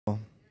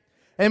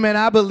Amen.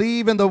 I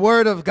believe in the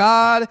word of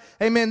God.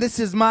 Amen. This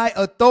is my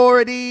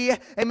authority.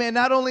 Amen.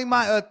 Not only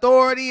my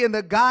authority and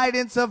the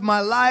guidance of my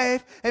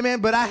life.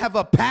 Amen. But I have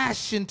a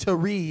passion to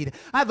read.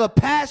 I have a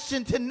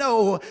passion to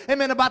know.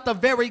 Amen. About the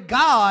very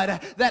God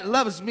that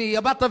loves me.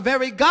 About the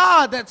very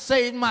God that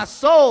saved my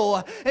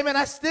soul. Amen.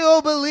 I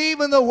still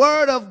believe in the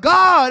word of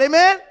God.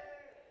 Amen.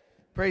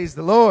 Praise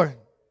the Lord.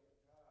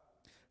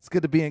 It's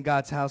good to be in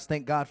God's house.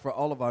 Thank God for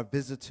all of our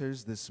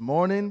visitors this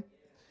morning.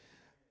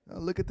 Oh,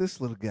 look at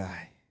this little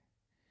guy.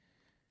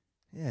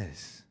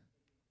 Yes.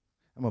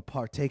 I'm going to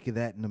partake of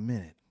that in a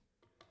minute.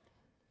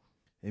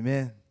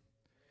 Amen.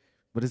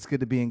 But it's good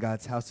to be in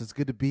God's house. It's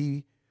good to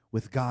be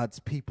with God's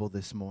people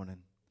this morning.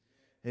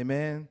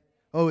 Amen.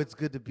 Oh, it's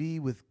good to be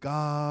with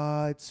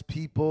God's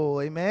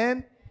people.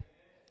 Amen.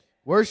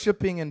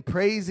 Worshiping and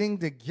praising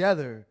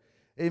together.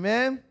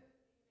 Amen.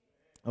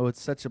 Oh,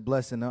 it's such a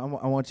blessing. I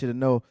want you to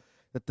know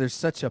that there's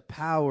such a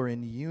power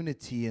in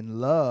unity and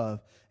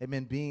love.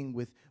 Amen. Being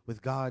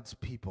with God's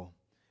people.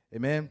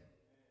 Amen.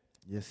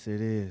 Yes, it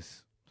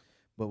is.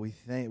 But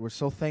we're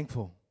so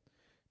thankful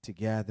to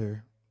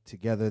gather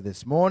together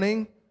this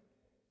morning.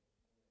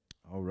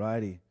 All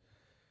righty.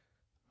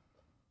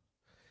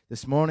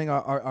 This morning,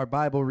 our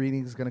Bible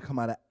reading is going to come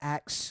out of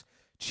Acts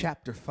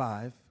chapter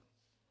 5.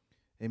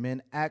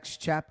 Amen. Acts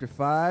chapter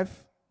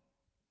 5.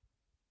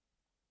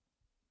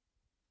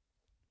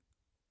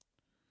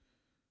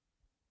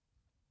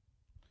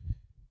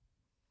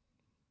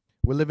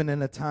 We're living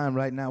in a time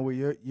right now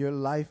where your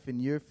life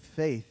and your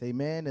faith,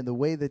 amen, and the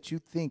way that you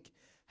think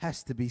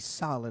has to be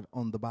solid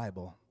on the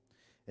Bible.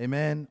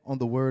 Amen. On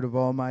the word of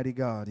Almighty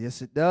God.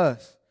 Yes, it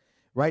does.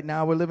 Right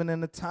now we're living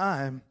in a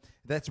time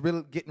that's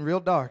getting real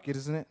dark,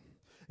 isn't it?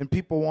 And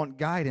people want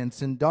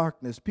guidance in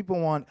darkness.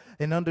 People want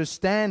an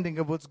understanding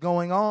of what's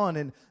going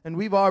on. And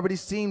we've already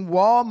seen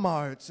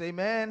Walmarts,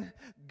 amen,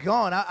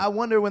 gone. I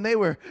wonder when they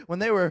were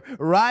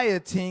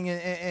rioting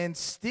and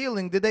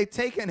stealing, did they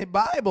take any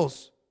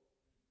Bibles?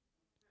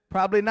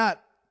 Probably not.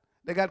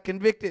 They got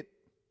convicted.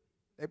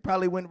 They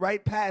probably went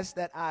right past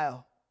that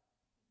aisle.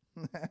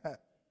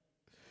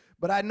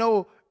 But I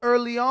know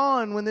early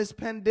on when this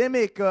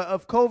pandemic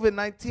of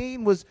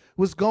COVID-19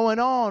 was going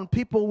on,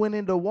 people went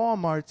into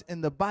Walmarts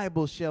and the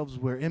Bible shelves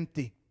were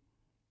empty.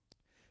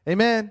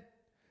 Amen.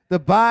 The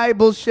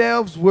Bible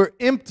shelves were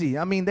empty.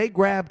 I mean, they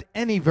grabbed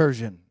any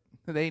version.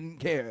 They didn't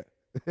care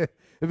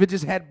if it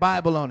just had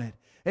Bible on it.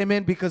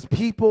 Amen. Because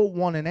people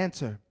want an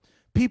answer.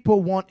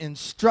 People want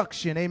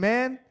instruction.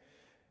 Amen.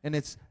 And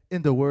it's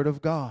in the Word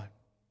of God.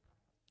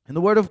 In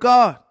the Word of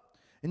God.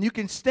 And you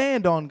can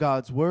stand on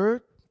God's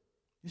Word.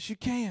 Yes, you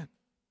can.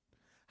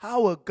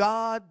 How a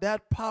God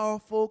that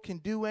powerful can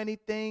do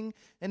anything.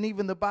 And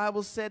even the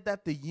Bible said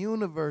that the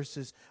universe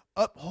is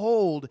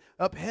upheld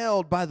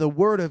by the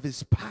word of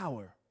His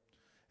power.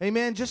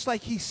 Amen. Just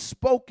like He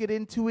spoke it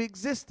into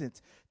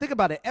existence. Think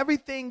about it.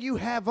 Everything you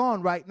have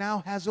on right now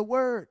has a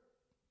word.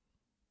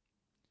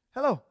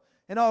 Hello.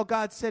 And all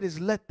God said is,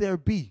 let there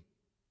be.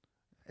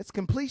 It's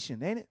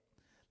completion, ain't it?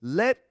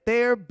 Let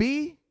there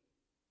be,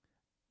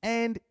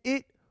 and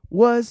it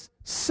was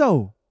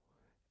so.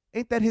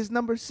 Ain't that His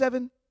number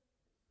 7?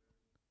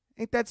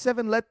 Ain't that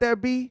 7? Let there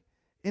be,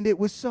 and it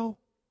was so.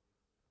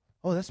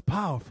 Oh, that's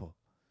powerful.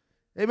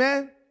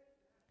 Amen?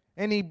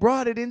 And He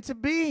brought it into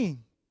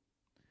being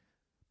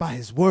by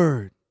His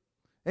word.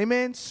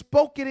 Amen?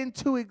 Spoke it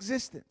into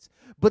existence,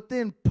 but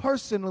then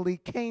personally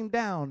came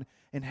down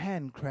and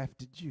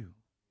handcrafted you.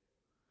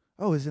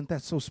 Oh, isn't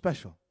that so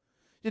special?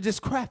 You're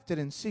just crafted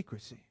in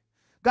secrecy.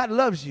 God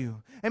loves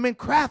you. Amen.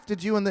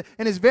 Crafted you in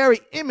His very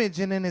image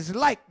and in His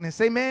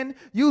likeness. Amen.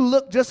 You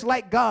look just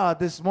like God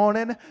this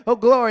morning. Oh,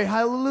 glory.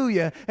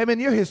 Hallelujah. Amen.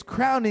 You're His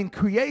crowning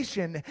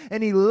creation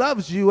and He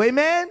loves you.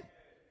 Amen.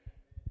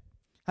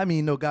 How many of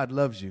you know God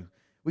loves you?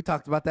 We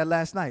talked about that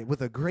last night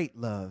with a great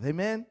love.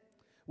 Amen.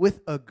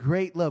 With a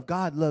great love.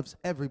 God loves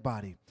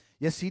everybody.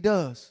 Yes, He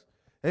does.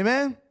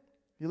 Amen.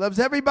 He loves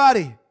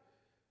everybody.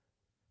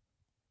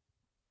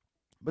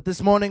 But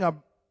this morning, our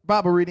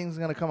Bible reading is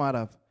going to come out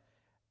of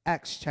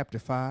Acts chapter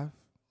 5.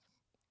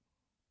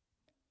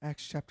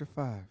 Acts chapter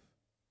 5.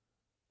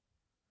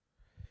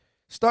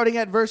 Starting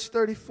at verse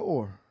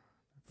 34.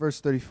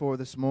 Verse 34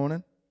 this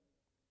morning.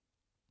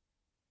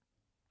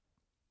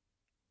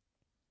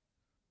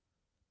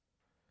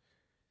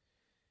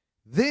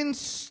 Then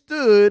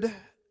stood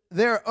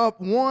there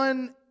up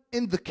one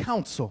in the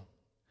council.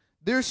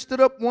 There stood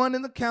up one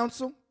in the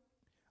council,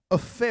 a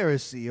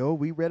Pharisee. Oh,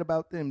 we read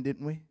about them,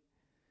 didn't we?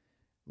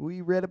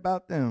 We read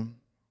about them.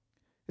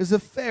 There's a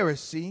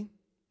Pharisee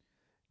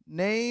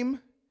named,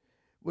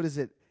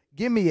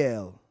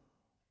 Gamaliel,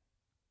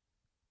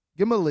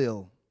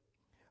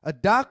 a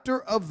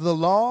doctor of the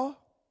law,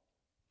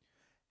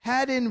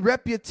 had in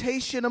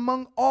reputation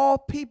among all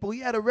people. He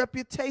had a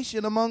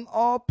reputation among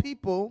all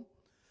people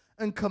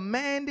and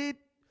commanded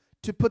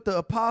to put the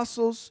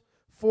apostles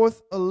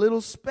forth a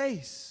little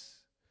space.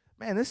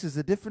 Man, this is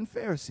a different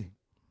Pharisee.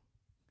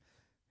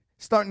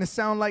 Starting to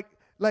sound like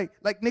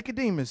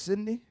Nicodemus,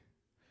 isn't he?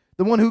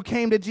 The one who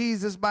came to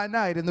Jesus by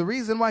night. And the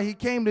reason why he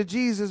came to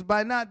Jesus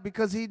by night,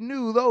 because he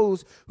knew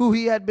those who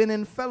he had been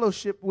in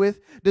fellowship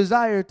with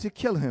desired to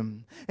kill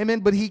him.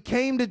 Amen. But he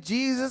came to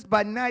Jesus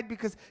by night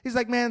because he's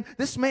like, man,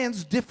 this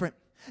man's different.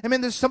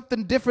 Amen. There's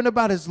something different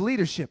about his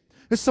leadership.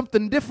 There's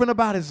something different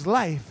about his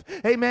life.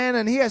 Amen.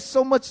 And he has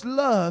so much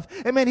love.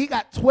 Amen. He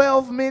got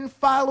 12 men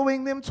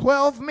following them,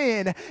 12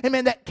 men.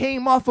 Amen. That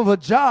came off of a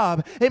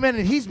job. Amen.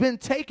 And he's been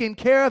taking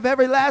care of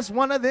every last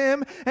one of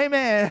them.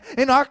 Amen.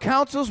 In our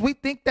councils, we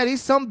think that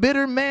he's some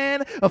bitter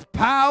man of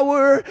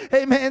power.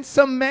 Amen.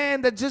 Some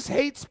man that just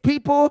hates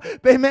people.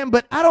 Amen.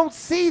 But I don't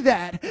see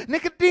that.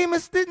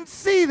 Nicodemus didn't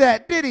see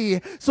that, did he?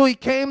 So he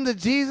came to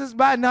Jesus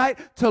by night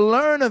to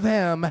learn of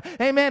him.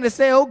 Amen. To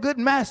say, oh, good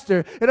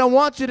master. And I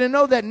want you to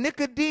know that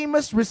Nicodemus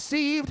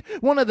received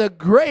one of the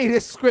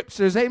greatest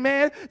scriptures,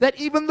 amen, that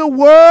even the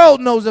world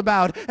knows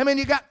about. I mean,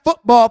 you got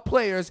football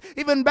players,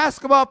 even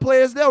basketball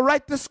players, they'll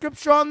write the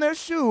scripture on their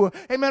shoe,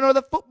 amen, or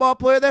the football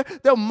player,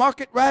 they'll mark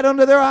it right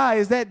under their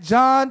eyes, that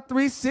John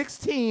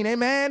 3:16,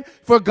 amen,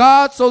 for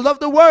God so loved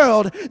the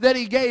world that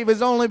he gave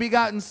his only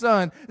begotten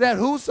son, that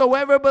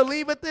whosoever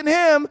believeth in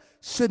him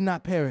should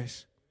not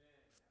perish.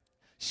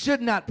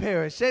 Should not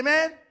perish,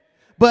 amen,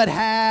 but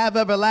have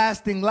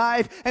everlasting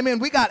life. Amen.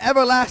 We got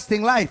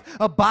everlasting life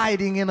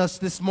abiding in us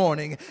this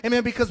morning.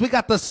 Amen. Because we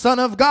got the Son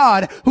of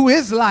God who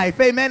is life.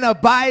 Amen.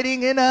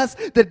 Abiding in us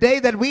the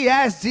day that we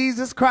ask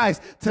Jesus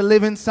Christ to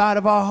live inside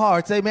of our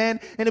hearts. Amen.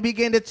 And to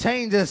begin to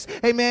change us.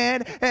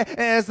 Amen.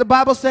 As the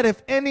Bible said,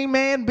 if any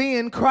man be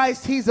in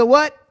Christ, he's a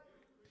what?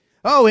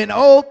 Oh, and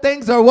old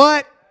things are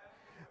what?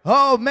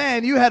 Oh,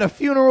 man, you had a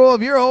funeral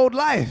of your old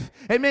life.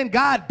 Amen.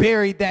 God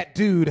buried that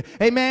dude.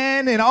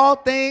 Amen. And all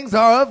things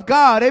are of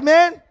God.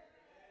 Amen.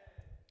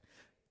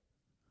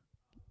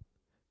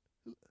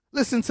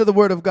 Listen to the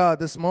word of God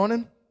this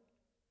morning.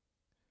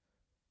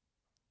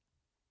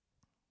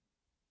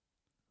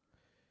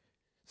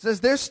 It says,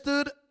 there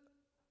stood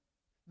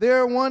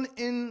there one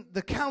in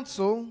the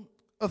council,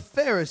 a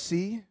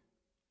Pharisee.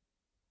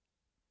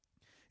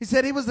 He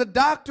said he was a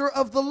doctor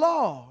of the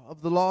law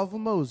of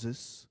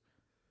Moses.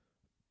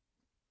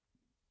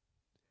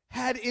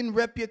 Had in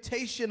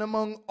reputation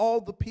among all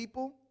the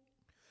people,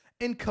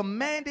 and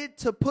commanded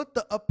to put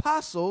the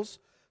apostles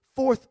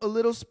forth a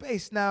little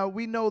space. Now,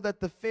 we know that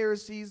the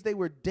Pharisees, they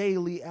were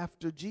daily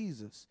after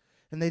Jesus,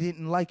 and they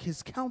didn't like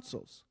his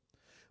counsels.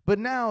 But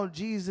now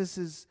Jesus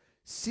is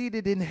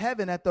seated in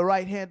heaven at the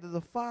right hand of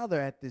the Father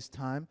at this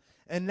time,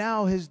 and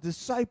now his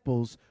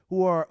disciples,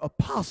 who are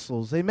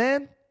apostles,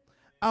 amen,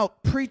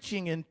 out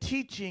preaching and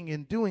teaching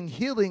and doing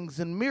healings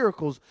and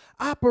miracles,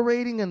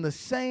 operating in the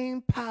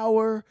same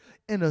power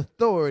and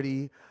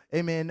authority,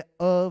 amen,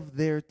 of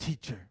their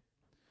teacher,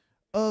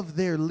 of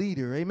their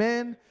leader,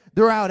 amen.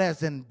 They're out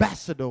as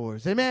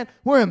ambassadors, amen.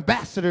 We're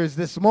ambassadors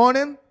this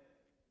morning.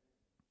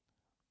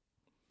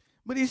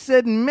 But he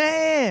said,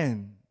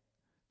 man,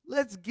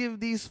 let's give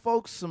these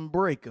folks some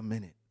break a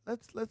minute.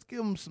 Let's give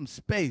them some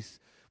space.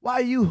 Why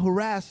are you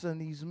harassing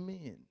these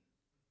men?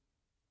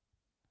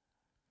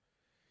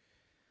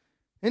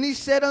 And he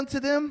said unto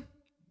them,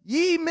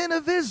 ye men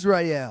of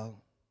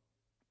Israel,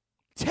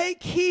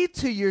 take heed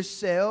to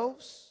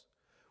yourselves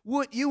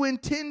what you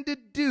intend to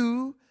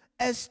do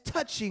as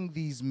touching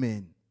these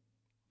men.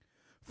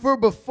 For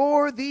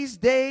before these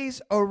days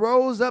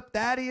arose up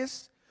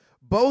Thaddeus,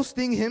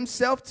 boasting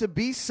himself to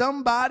be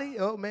somebody.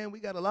 Oh, man, we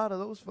got a lot of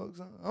those folks.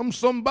 I'm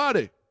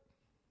somebody.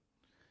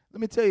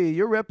 Let me tell you,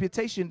 your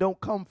reputation don't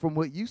come from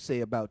what you say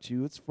about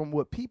you. It's from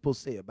what people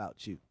say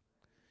about you.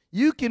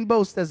 You can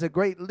boast as a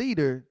great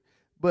leader,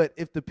 but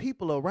if the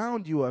people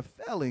around you are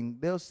failing,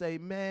 they'll say,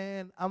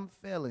 man, I'm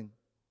failing.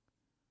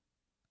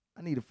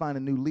 I need to find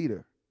a new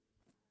leader.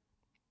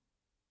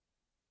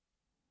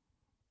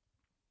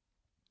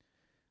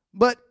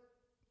 But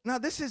now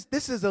this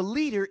is a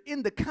leader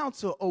in the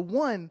council, or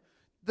one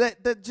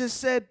that just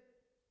said,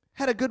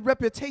 had a good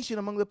reputation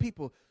among the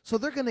people. So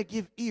they're going to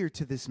give ear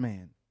to this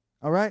man.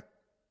 All right?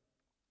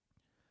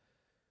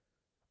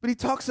 But he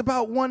talks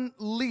about one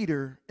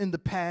leader in the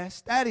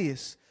past,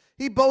 Thaddeus.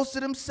 He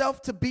boasted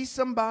himself to be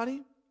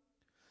somebody,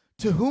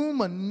 to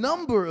whom a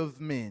number of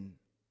men,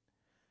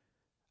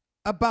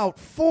 about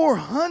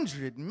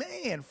 400,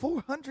 man,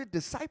 400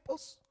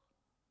 disciples,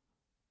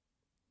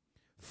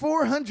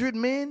 400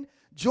 men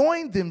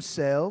joined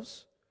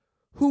themselves,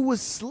 who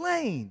was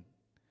slain,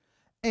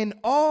 and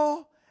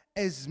all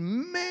as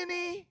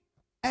many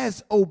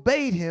as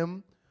obeyed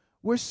him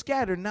were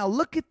scattered. Now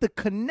look at the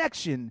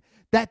connection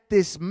that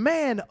this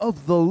man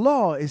of the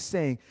law is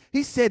saying.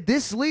 He said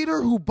this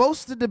leader who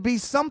boasted to be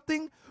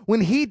something,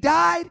 when he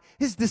died,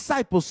 his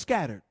disciples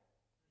scattered.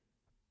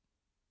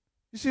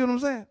 You see what I'm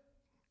saying?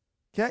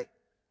 Okay?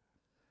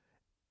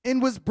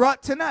 And was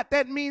brought to naught.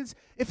 That means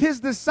if his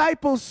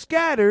disciples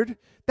scattered,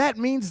 that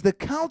means the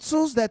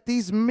councils that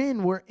these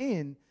men were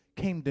in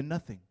came to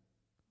nothing.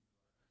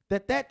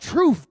 That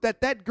truth,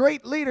 that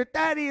great leader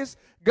Thaddeus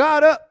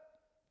got up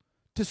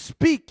to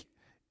speak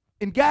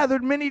and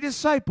gathered many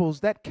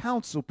disciples, that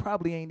council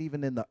probably ain't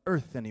even in the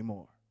earth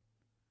anymore.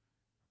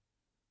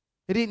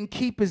 It didn't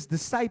keep his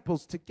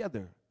disciples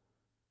together.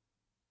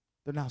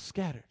 They're now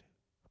scattered.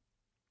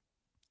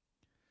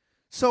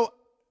 So,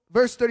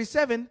 verse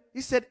 37,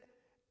 he said,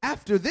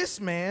 after this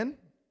man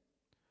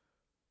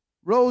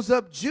rose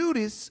up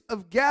Judas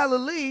of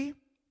Galilee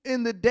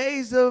in the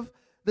days of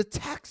the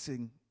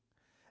taxing,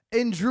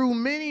 and drew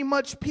many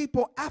much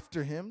people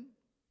after him.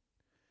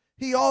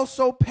 He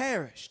also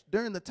perished.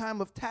 During the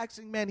time of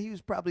taxing, man, he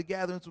was probably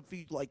gathering some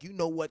fees like, you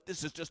know what,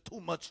 this is just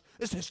too much.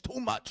 This is too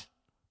much.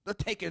 They're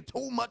taking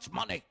too much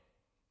money.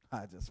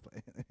 I just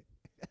play.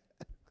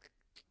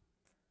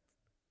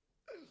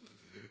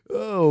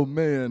 Oh,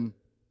 man.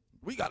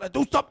 We got to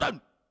do something.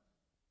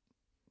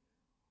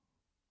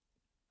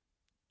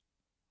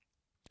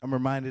 I'm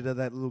reminded of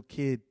that little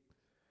kid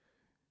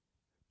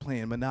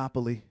playing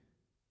Monopoly.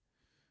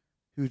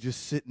 He was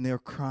just sitting there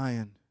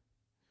crying.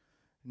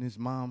 And his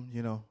mom,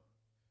 you know,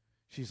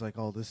 she's like,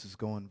 oh, this is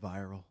going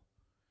viral.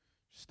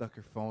 Stuck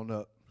her phone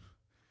up.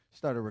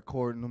 Started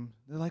recording them.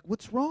 They're like,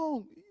 what's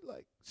wrong? He's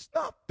like, it's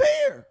not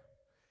fair.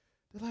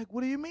 They're like,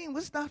 what do you mean?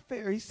 What's not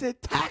fair? He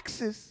said,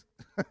 taxes.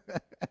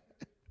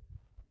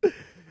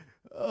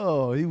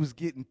 Oh, he was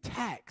getting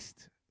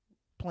taxed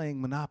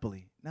playing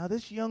Monopoly. Now,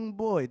 this young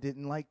boy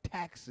didn't like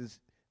taxes,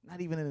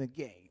 not even in a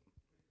game.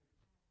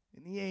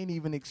 And he ain't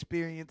even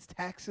experienced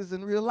taxes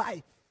in real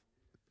life.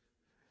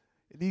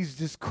 And he's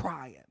just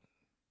crying.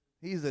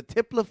 He's a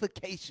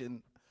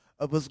typification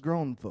of us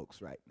grown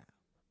folks right now.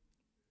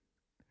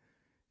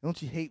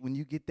 Don't you hate when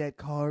you get that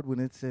card when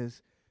it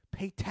says,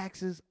 pay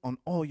taxes on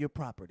all your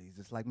properties?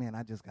 It's like, man,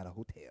 I just got a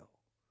hotel.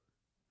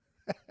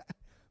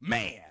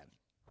 Man.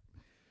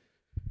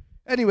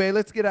 Anyway,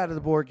 let's get out of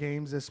the board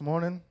games this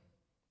morning.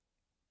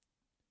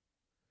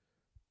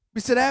 We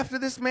said, after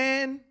this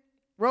man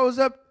rose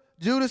up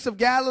Judas of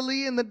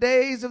Galilee in the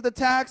days of the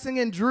taxing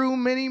and drew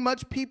many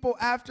much people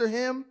after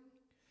him,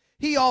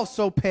 he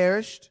also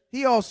perished,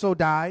 he also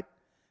died,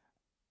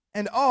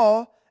 and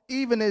all,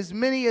 even as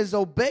many as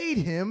obeyed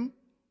him,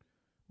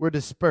 were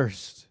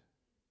dispersed.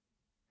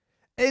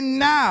 And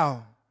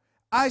now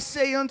I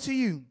say unto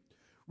you,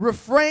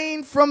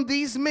 refrain from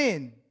these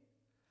men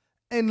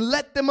and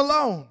let them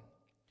alone.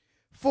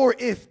 For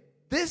if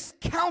this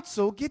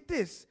counsel, get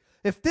this,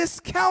 if this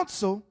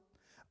counsel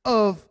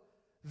of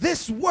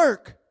this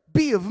work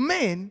be of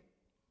men,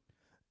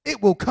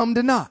 it will come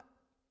to naught.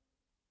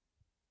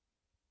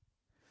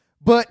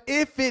 But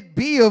if it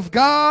be of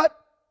God,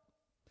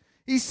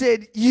 he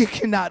said, you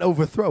cannot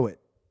overthrow it.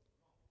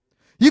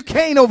 You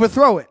can't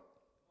overthrow it.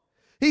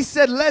 He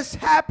said, lest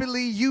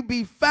happily you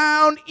be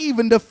found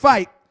even to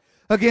fight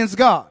against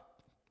God.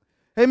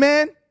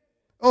 Amen.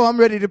 Oh, I'm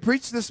ready to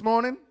preach this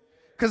morning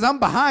because I'm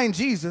behind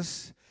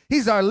Jesus.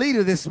 He's our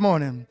leader this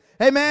morning.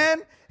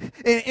 Amen.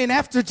 And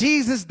after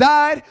Jesus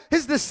died,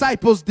 his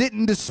disciples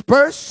didn't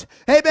disperse.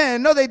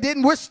 Amen. No, they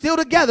didn't. We're still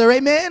together.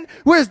 Amen.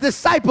 We're his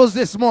disciples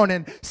this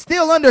morning,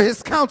 still under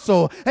his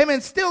counsel. Amen.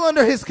 Still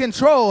under his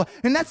control.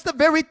 And that's the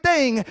very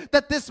thing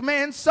that this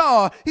man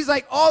saw. He's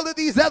like all of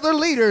these other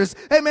leaders,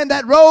 amen,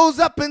 that rose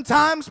up in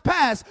times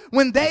past.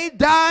 When they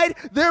died,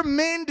 their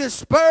men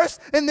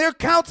dispersed and their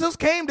counsels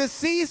came to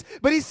cease.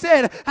 But he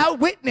said, I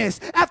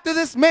witness after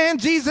this man,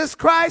 Jesus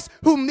Christ,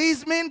 whom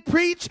these men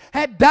preach,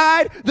 had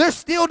died, they're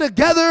still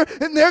together.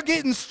 And they're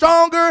getting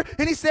stronger.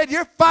 And he said,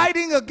 you're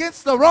fighting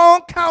against the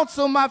wrong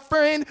counsel, my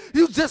friend.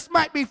 You just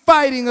might be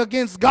fighting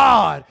against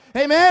God.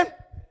 Amen.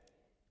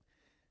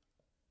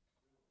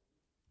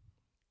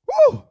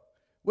 Woo!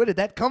 Where did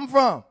that come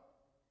from?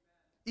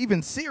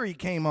 Even Siri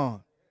came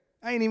on.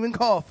 I ain't even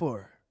called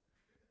for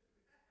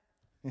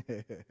her.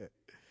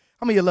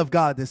 How many of you love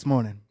God this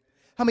morning?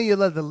 How many of you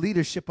love the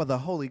leadership of the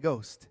Holy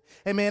Ghost?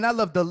 Amen. I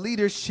love the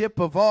leadership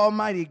of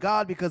Almighty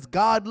God because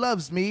God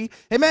loves me.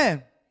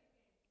 Amen.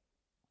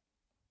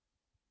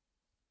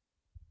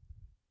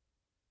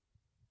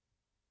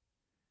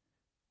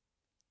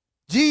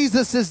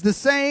 Jesus is the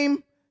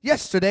same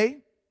yesterday,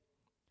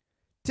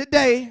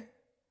 today,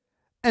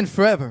 and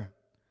forever.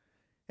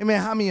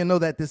 Amen. How many of you know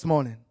that this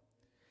morning?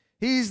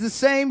 He's the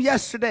same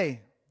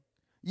yesterday,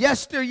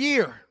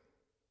 yesteryear,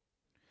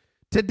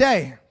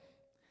 today,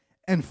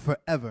 and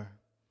forever.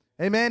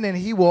 Amen. And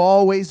he will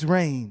always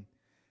reign.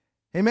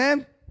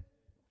 Amen.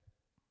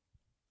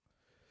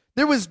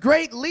 There was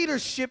great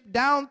leadership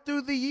down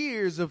through the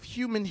years of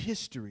human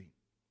history.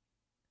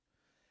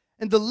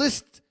 And the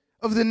list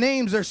of the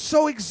names are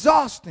so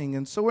exhausting,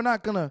 and so we're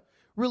not going to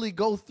really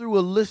go through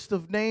a list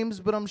of names,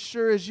 but I'm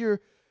sure as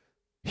you're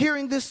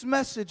hearing this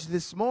message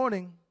this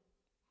morning,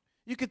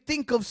 you could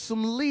think of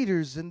some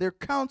leaders and their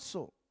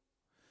counsel.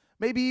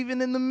 Maybe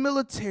even in the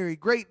military,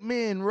 great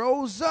men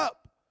rose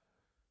up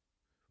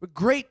with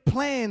great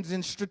plans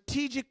and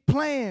strategic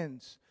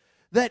plans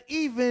that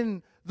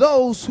even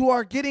those who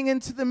are getting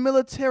into the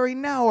military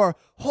now are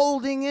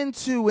holding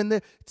into, and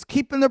it's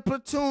keeping their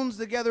platoons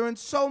together, and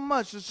so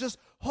much. It's just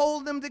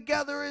hold them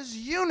together as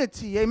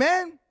unity.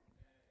 Amen.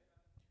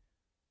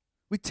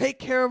 We take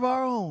care of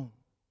our own.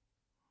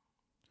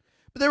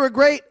 But there were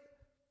great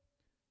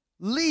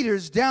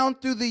leaders down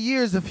through the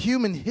years of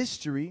human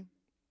history.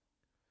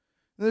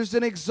 There's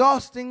an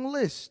exhausting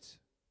list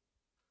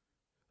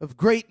of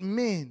great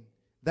men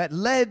that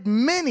led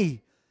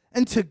many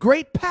and to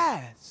great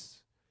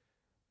paths.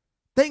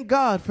 Thank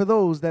God for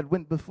those that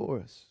went before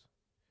us.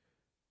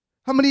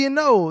 How many of you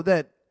know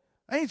that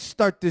I ain't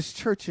start this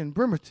church in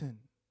Bremerton?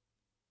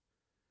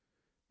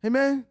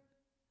 Amen.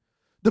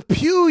 The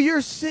pew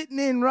you're sitting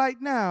in right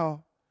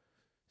now,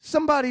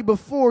 somebody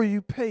before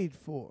you paid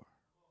for.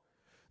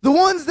 The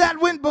ones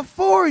that went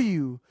before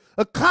you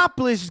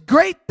accomplished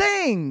great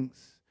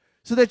things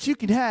so that you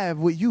can have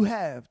what you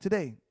have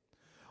today.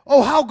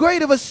 Oh, how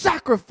great of a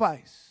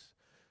sacrifice,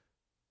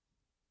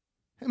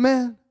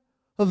 amen,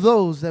 of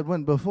those that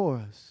went before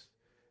us.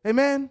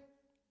 Amen.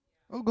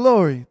 Oh,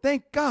 glory.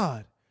 Thank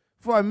God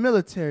for our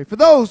military, for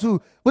those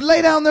who would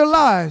lay down their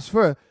lives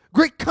for a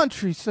great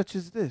country such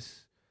as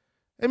this.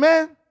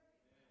 Amen.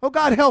 Oh,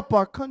 God, help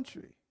our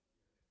country.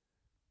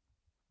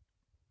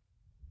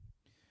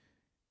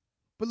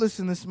 But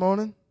listen this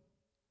morning,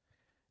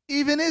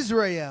 even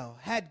Israel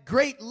had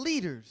great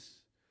leaders.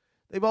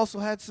 They've also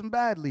had some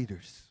bad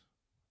leaders.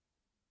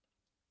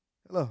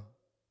 Hello.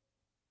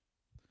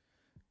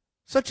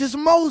 Such as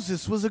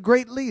Moses was a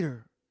great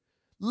leader,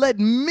 led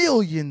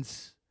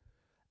millions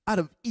out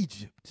of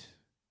Egypt.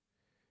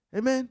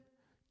 Amen.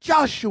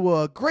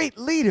 Joshua, a great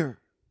leader.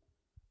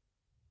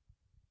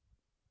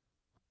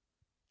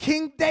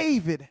 King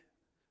David,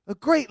 a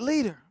great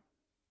leader.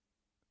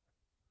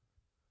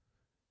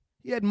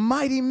 He had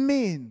mighty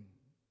men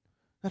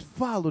that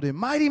followed him,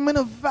 mighty men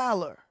of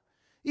valor,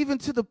 even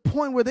to the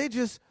point where they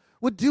just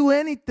would do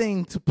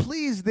anything to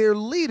please their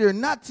leader,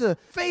 not to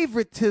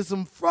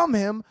favoritism from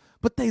him,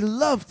 but they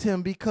loved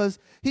him because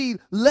he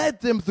led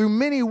them through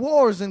many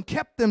wars and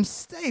kept them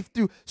safe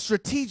through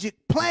strategic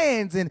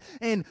plans.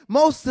 And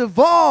most of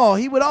all,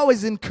 he would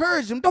always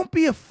encourage them, don't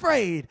be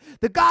afraid.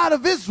 The God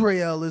of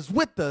Israel is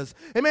with us.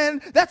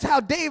 Amen. That's how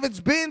David's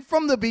been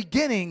from the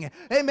beginning.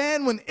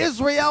 Amen. When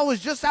Israel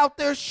was just out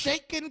there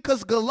shaking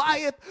because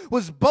Goliath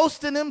was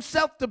boasting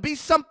himself to be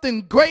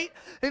something great.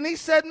 And he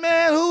said,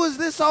 man, who is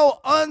this old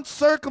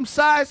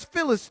uncircumcised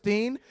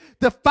Philistine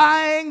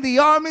defying the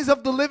armies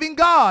of the living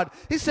God?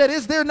 He said,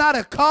 is there not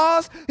a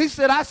cause? He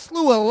said, I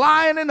slew a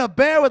lion and a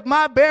bear with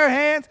my bare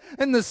hands,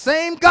 and the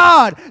same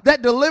God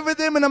that delivered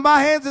them into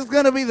my hands is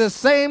going to be the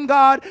same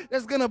God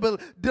that's going to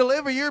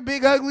deliver your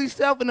big ugly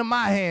self into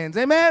my hands.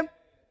 Amen.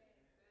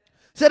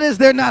 Said, is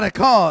there not a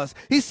cause?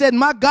 He said,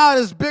 my God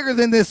is bigger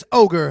than this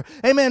ogre.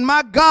 Amen.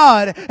 My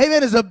God,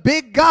 amen, is a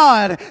big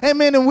God.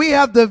 Amen. And we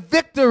have the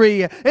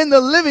victory in the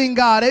living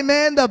God.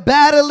 Amen. The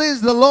battle is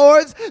the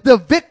Lord's. The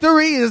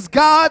victory is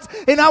God's.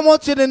 And I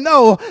want you to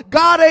know,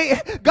 God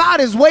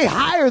is way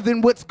higher than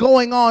what's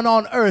going on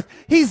earth.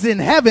 He's in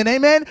heaven.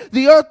 Amen.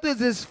 The earth is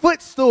his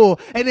footstool.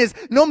 And it's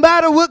no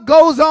matter what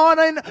goes on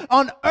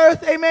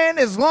earth, amen,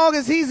 as long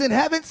as he's in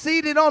heaven,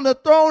 seated on the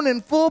throne in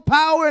full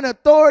power and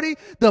authority,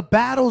 the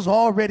battle's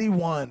already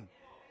won.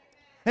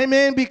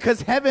 Amen.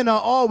 Because heaven will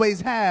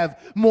always have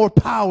more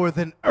power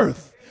than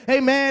earth.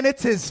 Amen.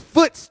 It's his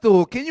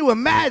footstool. Can you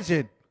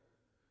imagine?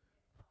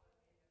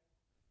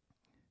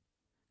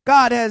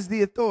 God has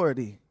the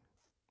authority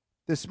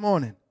this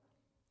morning.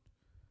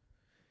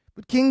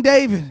 But King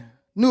David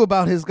knew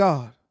about his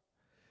God.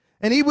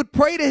 And he would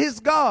pray to his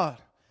God.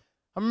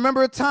 I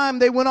remember a time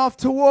they went off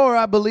to war,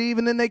 I believe,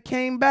 and then they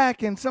came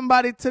back and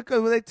somebody took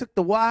the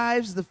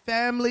wives, the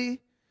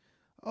family.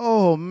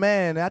 Oh,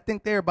 man, I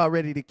think they're about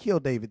ready to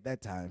kill David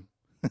that time.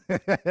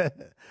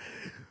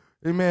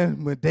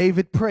 Amen. But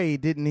David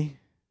prayed, didn't he?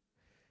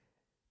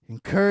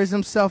 Encouraged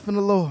himself in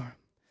the Lord.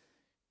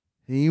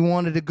 He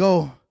wanted to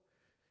go.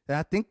 And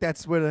I think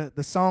that's where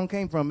the song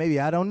came from. Maybe,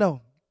 I don't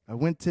know. I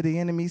went to the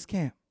enemy's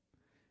camp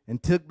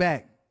and took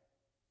back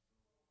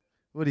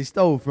what he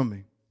stole from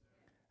me.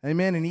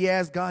 Amen. And he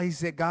asked God, he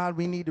said, God,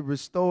 we need to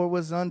restore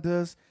what's unto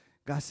us.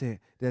 God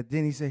said that.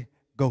 Then he said,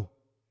 go.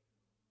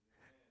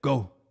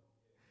 Go.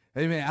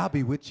 Amen. I'll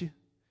be with you.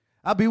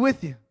 I'll be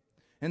with you.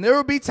 And there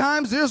will be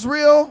times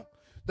Israel,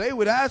 they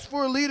would ask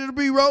for a leader to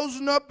be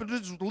risen up and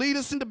just lead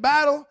us into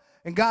battle.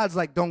 And God's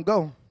like, don't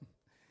go.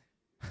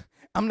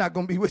 I'm not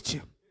going to be with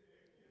you.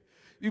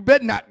 You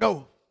better not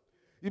go.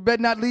 You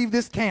better not leave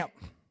this camp.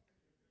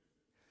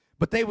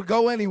 But they would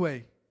go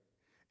anyway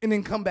and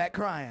then come back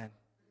crying.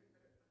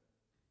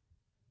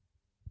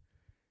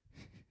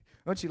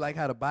 Don't you like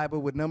how the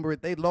Bible would number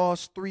it? They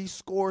lost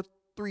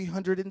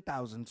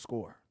 300,000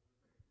 score.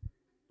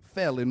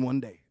 Fell in one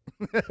day.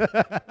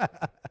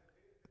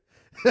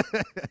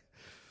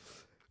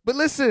 But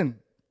listen,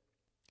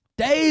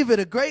 David,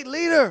 a great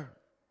leader.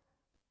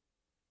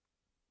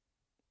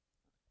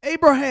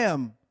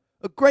 Abraham,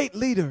 a great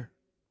leader.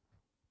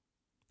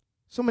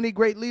 So many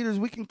great leaders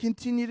we can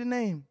continue to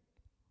name.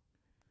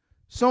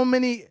 So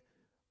many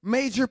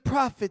major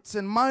prophets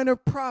and minor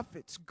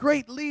prophets,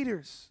 great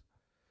leaders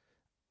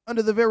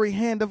under the very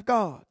hand of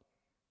God.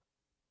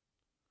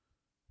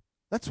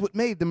 That's what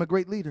made them a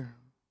great leader.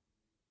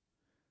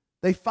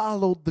 They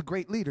followed the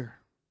great leader.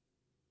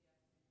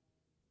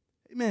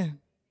 Amen.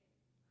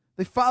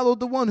 They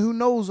followed the one who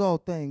knows all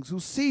things, who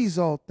sees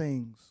all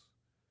things,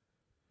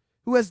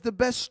 who has the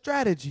best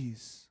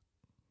strategies.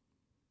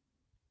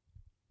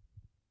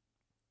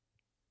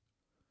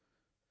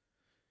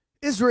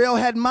 Israel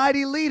had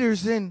mighty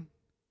leaders, and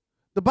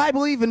the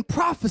Bible even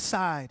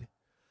prophesied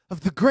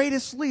of the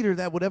greatest leader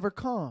that would ever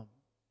come.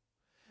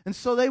 And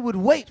so they would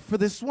wait for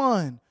this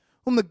one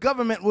whom the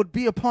government would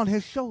be upon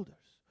his shoulders.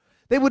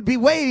 They would be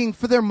waiting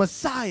for their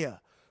Messiah,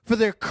 for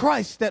their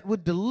Christ that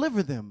would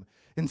deliver them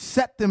and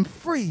set them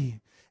free.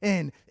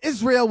 And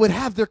Israel would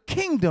have their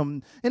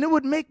kingdom, and it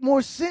would make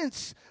more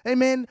sense.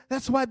 Amen.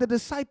 That's why the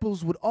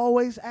disciples would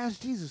always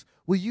ask Jesus,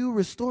 will you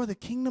restore the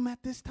kingdom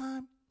at this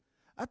time?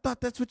 I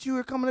thought that's what you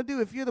were coming to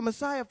do. If you're the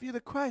Messiah, if you're the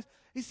Christ.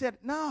 He said,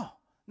 no,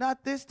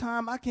 not this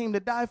time. I came to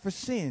die for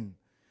sin.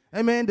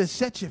 Amen. To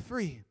set you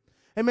free.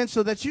 Amen.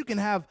 So that you can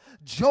have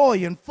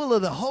joy and full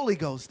of the Holy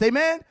Ghost.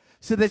 Amen.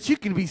 So that you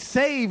can be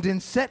saved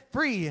and set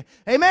free.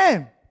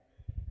 Amen.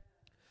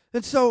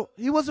 And so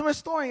he wasn't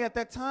restoring at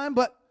that time,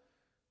 but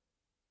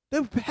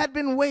they had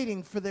been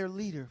waiting for their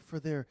leader, for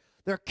their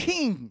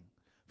king,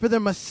 for their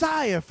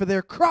Messiah, for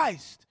their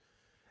Christ.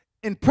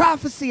 In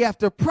prophecy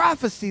after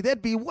prophecy,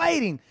 they'd be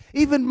waiting.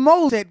 Even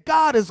Moses said,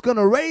 God is going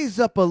to raise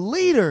up a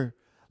leader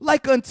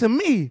like unto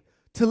me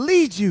to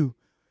lead you.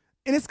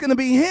 And it's going to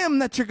be him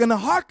that you're going to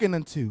hearken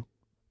unto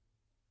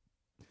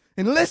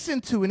and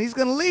listen to, and he's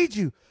going to lead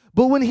you.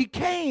 But when he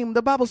came,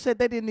 the Bible said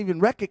they didn't even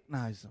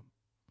recognize him.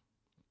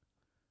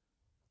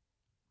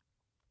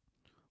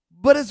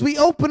 But as we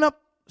open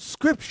up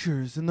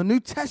scriptures in the New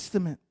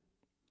Testament,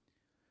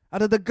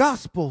 out of the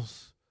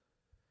Gospels,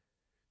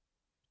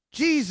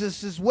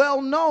 Jesus is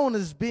well known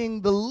as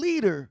being the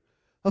leader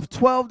of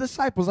 12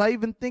 disciples. I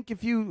even think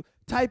if you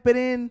type it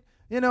in,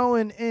 in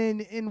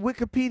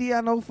Wikipedia,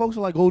 I know folks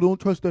are like, oh, don't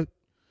trust that.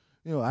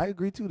 I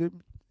agree too,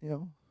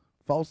 that,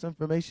 false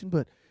information.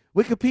 But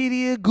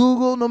Wikipedia,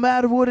 Google, no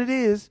matter what it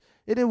is,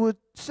 it would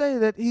say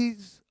that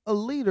he's a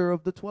leader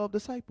of the 12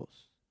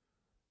 disciples.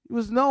 He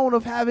was known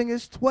of having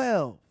his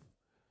 12.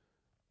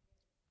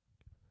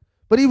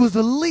 But he was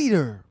a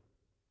leader.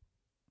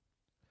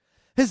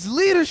 His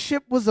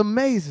leadership was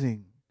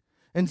amazing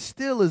and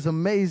still is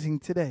amazing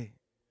today.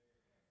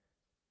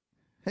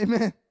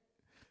 Amen.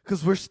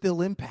 Because we're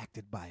still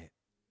impacted by it.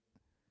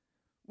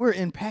 We're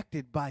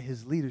impacted by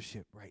his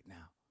leadership right now.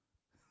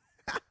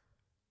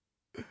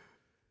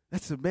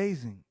 That's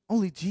amazing.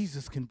 Only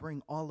Jesus can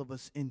bring all of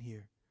us in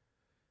here.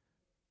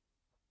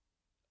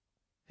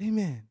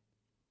 Amen.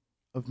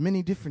 Of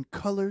many different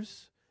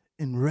colors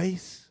and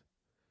race.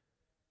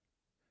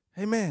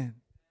 Amen.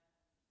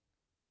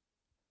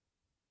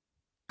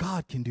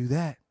 God can do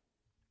that.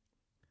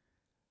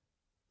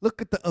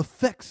 Look at the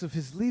effects of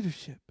his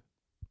leadership.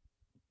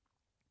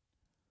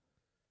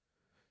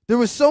 There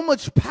was so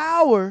much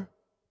power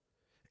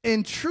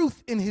and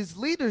truth in his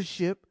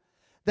leadership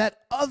that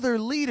other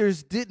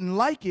leaders didn't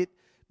like it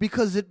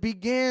because it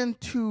began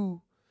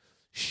to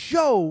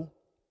show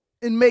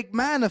and make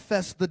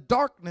manifest the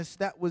darkness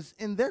that was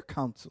in their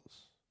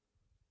councils.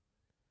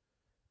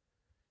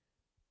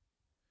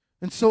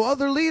 And so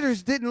other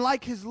leaders didn't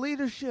like his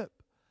leadership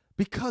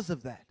because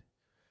of that.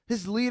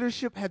 His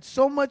leadership had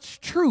so much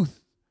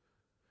truth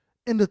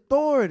and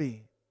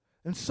authority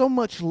and so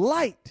much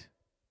light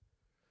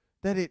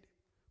that it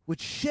would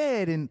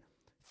shed, in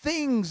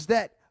things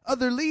that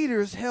other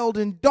leaders held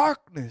in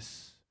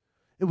darkness,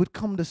 it would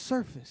come to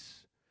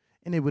surface,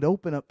 and it would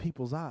open up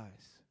people's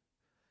eyes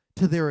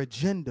to their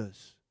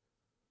agendas.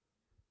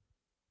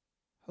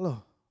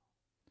 Hello.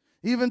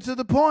 Even to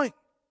the point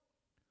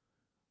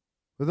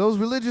where those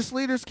religious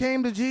leaders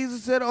came to Jesus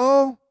and said,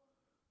 oh,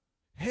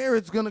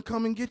 Herod's going to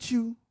come and get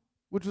you,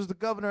 which was the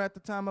governor at the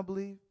time, I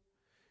believe.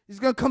 He's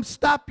going to come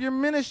stop your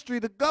ministry.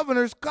 The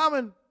governor's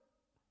coming.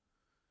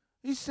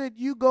 He said,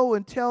 you go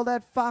and tell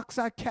that fox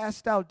I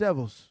cast out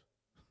devils.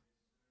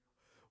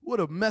 What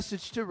a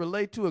message to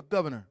relate to a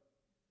governor.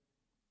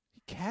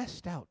 He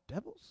cast out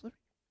devils?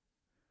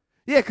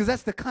 Yeah, because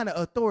that's the kind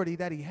of authority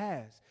that he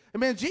has.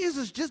 Amen.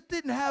 Jesus just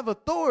didn't have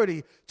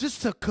authority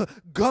just to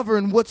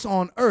govern what's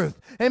on earth.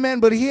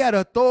 Amen. But he had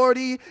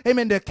authority,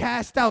 amen, to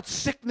cast out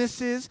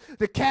sicknesses,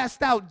 to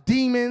cast out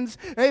demons.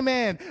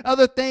 Amen.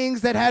 Other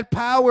things that had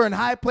power in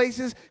high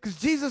places. Because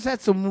Jesus had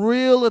some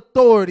real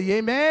authority.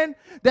 Amen.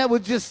 That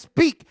would just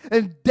speak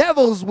and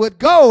devils would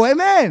go.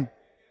 Amen.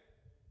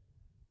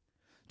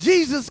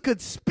 Jesus could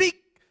speak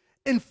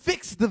and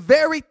fix the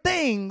very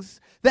things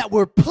that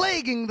were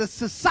plaguing the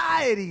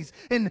societies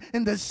and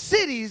the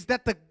cities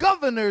that the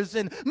governors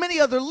and many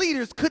other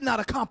leaders could not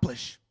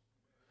accomplish.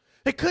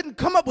 They couldn't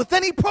come up with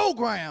any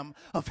program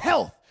of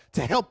health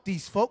to help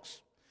these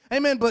folks.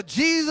 Amen. But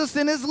Jesus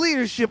and his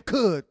leadership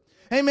could.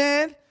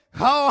 Amen.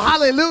 Oh,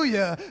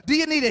 hallelujah. Do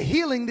you need a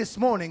healing this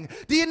morning?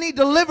 Do you need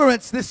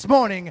deliverance this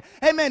morning?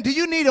 Amen. Do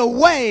you need a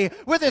way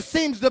where there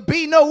seems to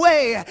be no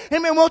way?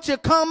 Amen. Won't you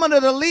come under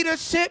the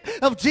leadership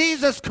of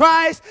Jesus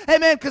Christ?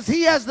 Amen. Because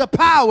he has the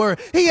power.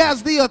 He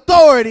has the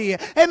authority.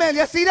 Amen.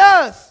 Yes, he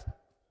does.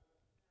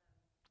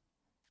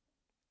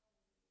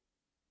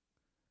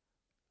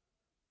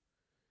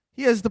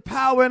 He has the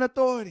power and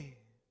authority.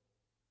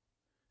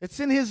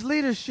 It's in his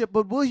leadership,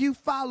 but will you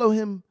follow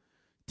him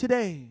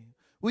today?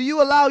 Will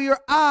you allow your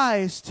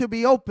eyes to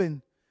be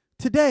open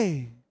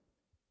today?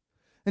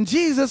 And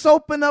Jesus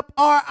opened up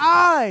our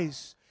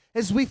eyes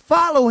as we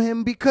follow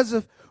him because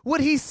of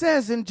what he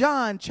says in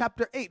John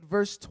chapter 8,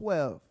 verse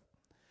 12.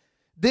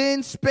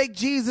 Then spake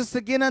Jesus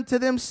again unto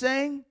them,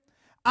 saying,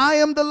 I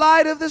am the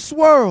light of this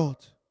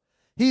world.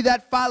 He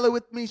that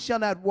followeth me shall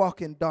not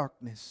walk in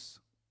darkness,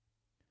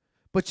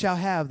 but shall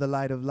have the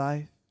light of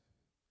life.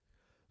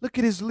 Look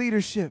at his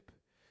leadership.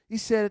 He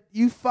said,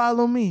 you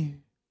follow me,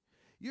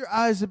 your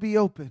eyes will be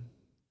open.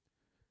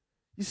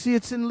 You see,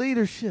 it's in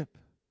leadership.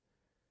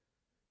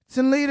 It's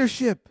in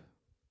leadership.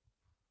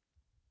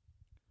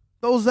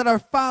 Those that are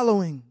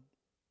following.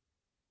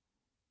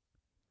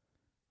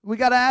 We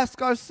got to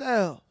ask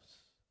ourselves.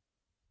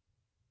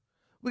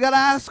 We got to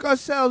ask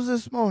ourselves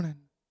this morning,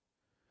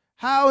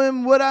 how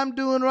in what I'm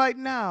doing right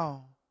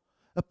now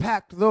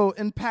impact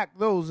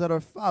those that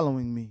are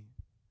following me?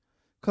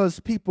 Because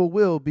people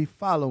will be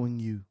following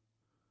you.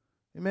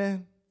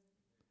 Amen.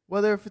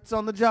 Whether if it's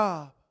on the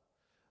job,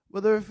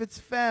 whether if it's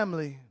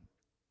family,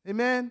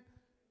 amen.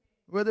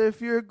 Whether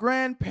if you're a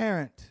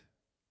grandparent,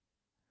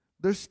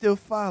 they're still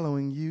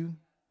following you.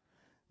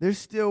 They're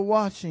still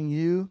watching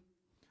you.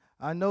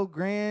 I know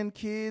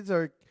grandkids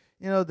are,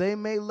 they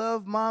may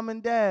love mom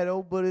and dad,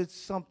 but it's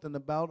something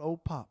about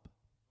old pop.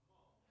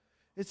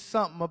 It's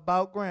something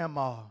about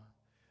grandma,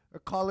 or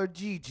call her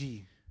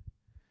Gigi.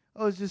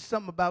 It's just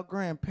something about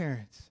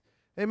grandparents.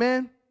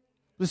 Amen.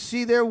 To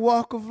see their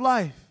walk of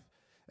life.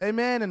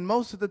 Amen. And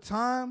most of the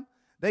time,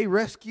 they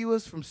rescue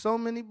us from so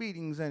many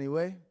beatings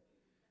anyway.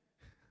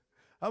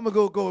 I'm going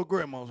to go to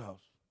grandma's house.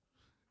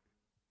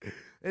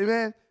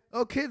 Amen.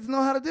 Kids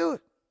know how to do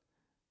it.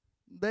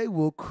 They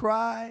will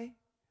cry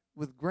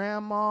with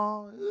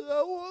grandma.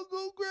 I want to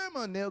go,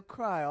 grandma. And they'll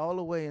cry all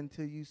the way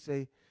until you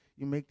say,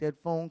 you make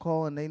that phone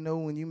call, and they know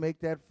when you make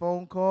that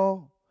phone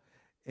call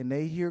and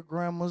they hear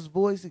grandma's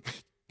voice.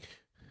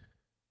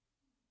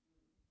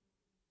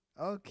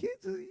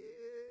 Kids, yeah.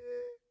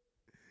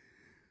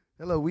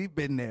 Hello, we've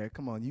been there.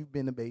 Come on, you've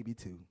been a baby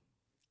too.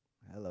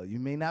 Hello, you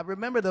may not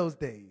remember those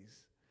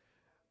days.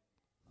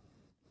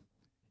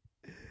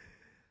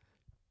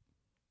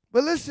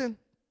 But listen,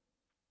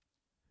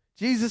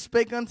 Jesus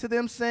spake unto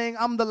them, saying,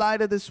 I'm the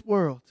light of this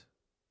world.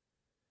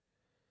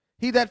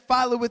 He that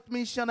followeth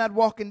me shall not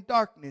walk in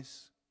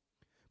darkness,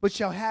 but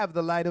shall have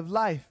the light of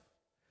life.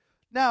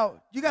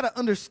 Now, you got to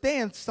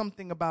understand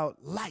something about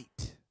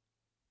light.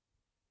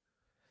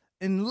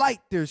 In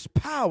light, there's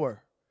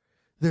power.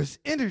 There's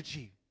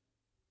energy.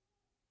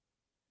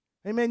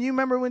 Amen. You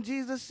remember when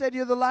Jesus said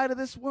you're the light of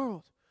this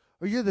world,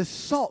 or you're the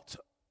salt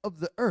of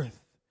the earth.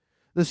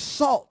 The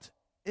salt,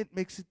 it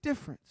makes a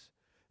difference.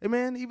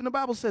 Amen. Even the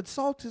Bible said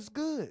salt is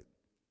good.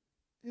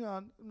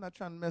 I'm not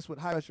trying to mess with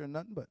high pressure or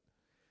nothing, but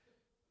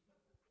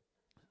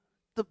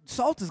the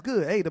salt is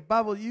good. Hey, the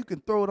Bible, you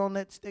can throw it on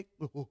that steak,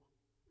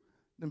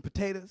 them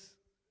potatoes.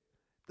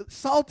 The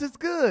salt is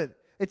good.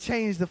 It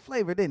changed the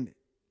flavor, didn't it?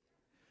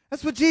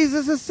 That's what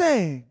Jesus is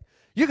saying.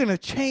 You're going to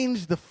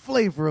change the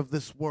flavor of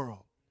this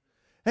world.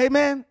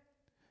 Amen.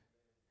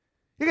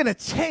 You're going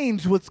to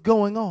change what's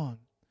going on.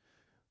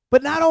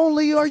 But not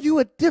only are you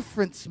a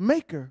difference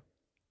maker,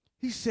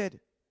 he said,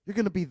 you're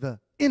going to be the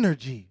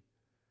energy.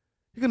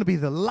 You're going to be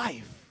the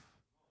life.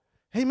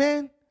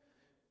 Amen.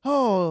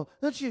 Oh,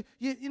 don't you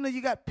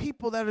you got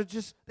people that are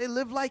just, they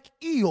live like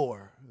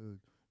Eeyore.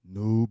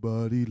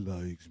 Nobody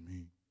likes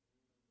me.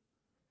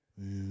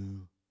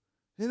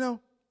 Yeah.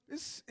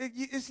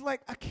 It's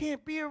like, I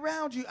can't be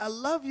around you. I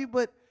love you,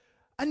 but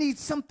I need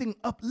something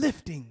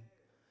uplifting.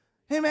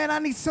 Hey, man, I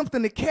need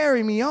something to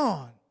carry me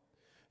on.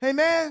 Hey,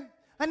 man,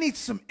 I need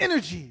some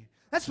energy.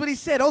 That's what he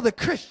said. Oh, the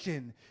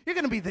Christian. You're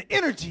going to be the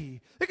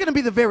energy. You're going to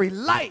be the very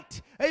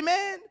light.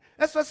 Amen.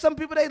 That's why some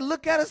people, they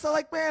look at us, they're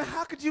like, man,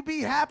 how could you be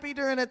happy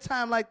during a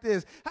time like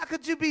this? How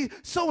could you be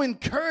so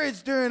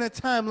encouraged during a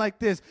time like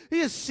this? Do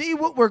you see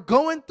what we're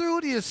going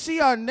through? Do you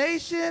see our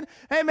nation?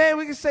 Hey, man,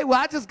 we can say,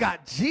 well, I just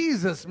got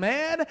Jesus,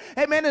 man.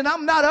 Hey, man, and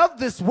I'm not of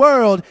this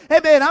world.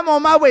 Hey, man, I'm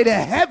on my way to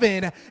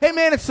heaven. Hey,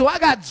 man, and so I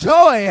got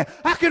joy.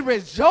 I can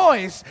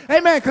rejoice. Hey,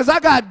 man, because I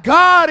got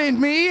God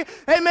in me.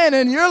 Hey, man,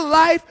 and your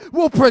life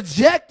will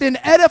project and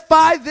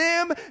edify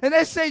them. And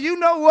they say, you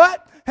know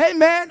what? Hey,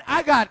 man,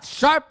 I got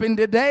sharpened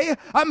today.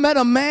 I met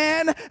a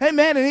man, hey,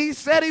 man, and he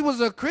said he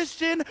was a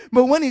Christian,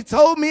 but when he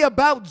told me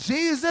about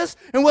Jesus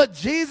and what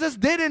Jesus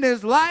did in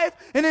his life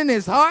and in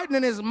his heart and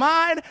in his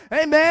mind,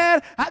 hey,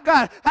 man, I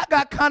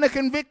got kind of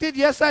convicted.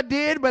 Yes, I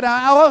did, but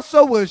I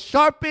also was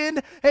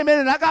sharpened, hey, man,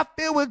 and I got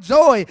filled with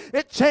joy.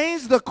 It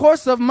changed the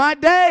course of my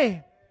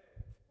day.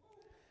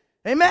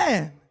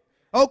 Amen.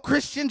 Oh,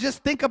 Christian,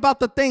 just think about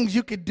the things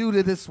you could do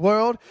to this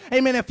world.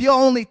 Amen. If you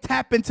only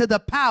tap into the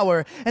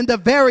power and the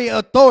very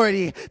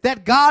authority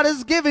that God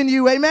has given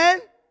you. Amen.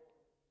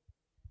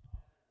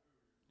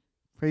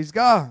 Praise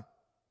God.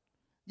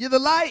 You're the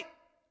light.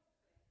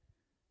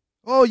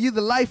 Oh, you're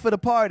the life of the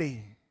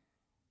party.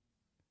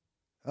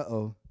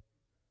 Uh-oh.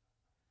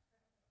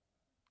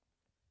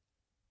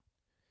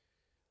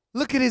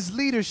 Look at his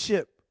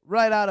leadership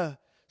right out of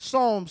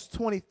Psalms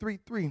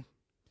 23:3.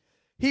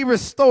 He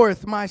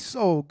restoreth my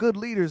soul. Good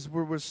leaders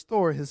will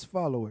restore his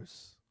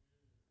followers.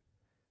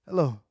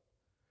 Hello.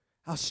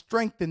 I'll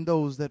strengthen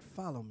those that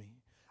follow me.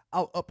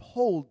 I'll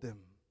uphold them.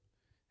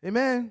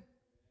 Amen.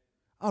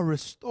 I'll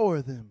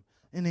restore them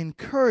and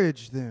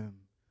encourage them.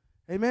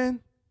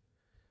 Amen.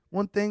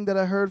 One thing that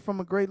I heard from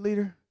a great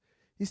leader,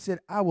 he said,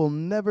 I will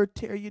never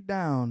tear you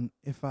down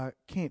if I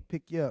can't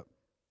pick you up.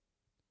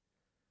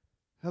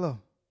 Hello.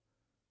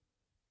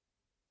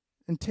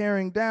 And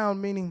tearing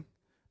down meaning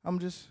I'm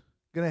just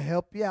going to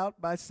help you out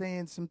by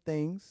saying some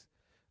things,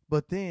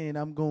 but then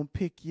I'm going to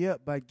pick you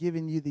up by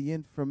giving you the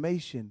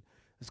information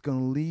that's going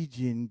to lead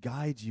you and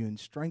guide you and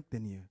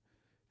strengthen you.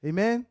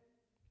 Amen?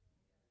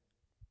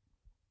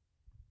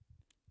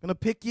 Going to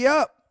pick you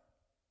up.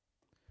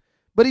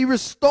 But he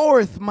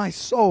restoreth my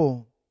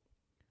soul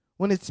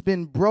when it's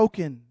been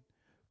broken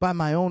by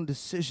my own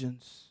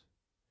decisions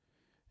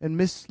and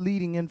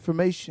misleading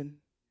information.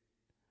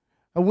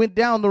 I went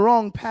down the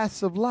wrong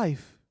paths of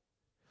life.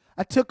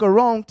 I took a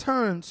wrong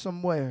turn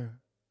somewhere.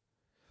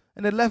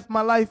 And it left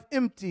my life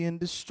empty and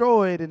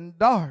destroyed and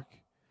dark.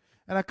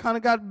 And I kind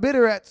of got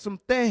bitter at some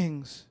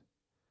things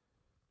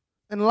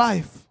in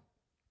life.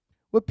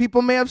 What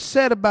people may have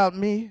said about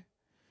me.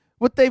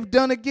 What they've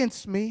done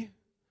against me.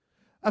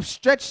 I've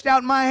stretched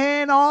out my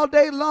hand all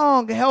day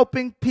long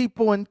helping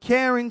people and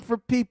caring for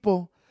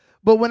people.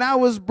 But when I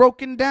was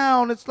broken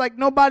down, it's like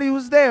nobody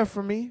was there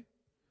for me.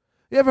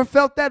 You ever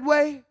felt that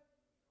way?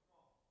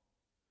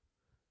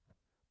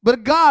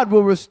 But God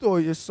will restore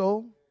your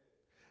soul.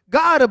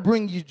 God will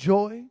bring you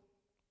joy.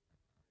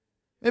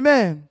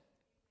 Amen.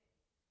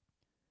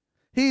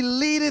 He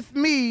leadeth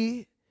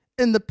me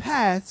in the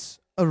paths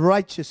of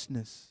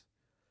righteousness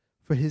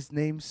for his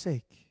name's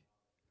sake.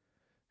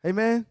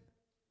 Amen.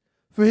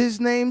 For his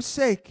name's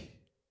sake.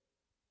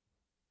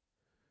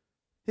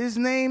 His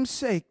name's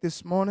sake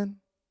this morning.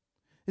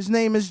 His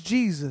name is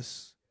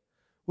Jesus,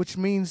 which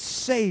means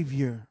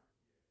Savior.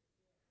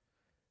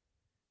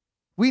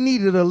 We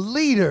needed a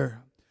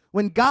leader.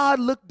 When God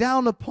looked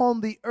down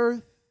upon the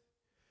earth,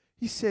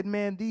 he said,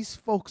 man, these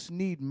folks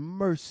need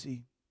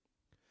mercy.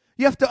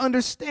 You have to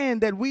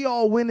understand that we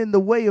all went in the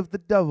way of the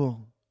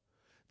devil.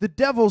 The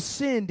devil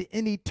sinned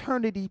in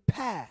eternity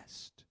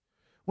past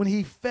when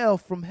he fell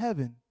from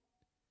heaven.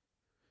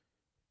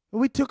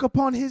 And we took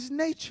upon his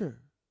nature.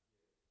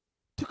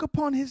 Took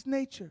upon his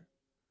nature.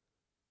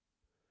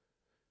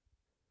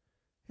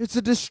 It's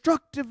a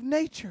destructive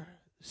nature,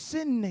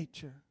 sin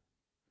nature.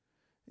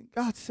 And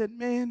God said,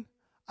 man,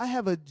 I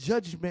have a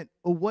judgment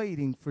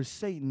awaiting for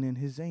Satan and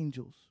his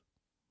angels.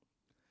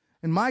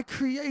 And my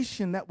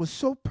creation that was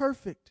so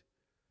perfect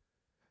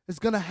is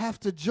going to have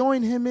to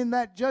join him in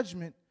that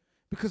judgment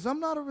because I'm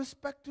not a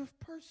respecter of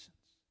persons.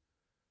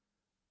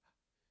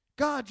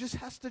 God just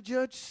has to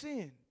judge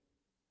sin.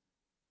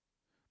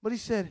 But he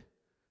said,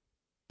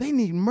 they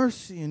need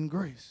mercy and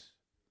grace.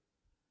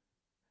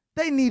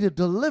 They need a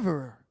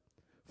deliverer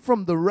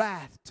from the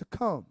wrath to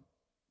come.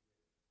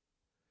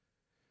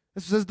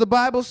 This is the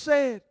Bible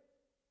said.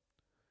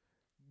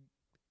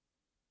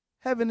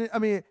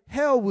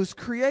 Hell was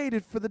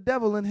created for the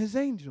devil and his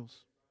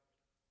angels.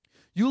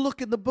 You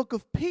look in the book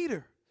of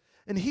Peter,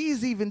 and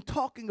he's even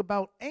talking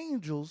about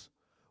angels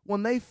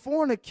when they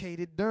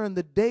fornicated during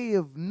the day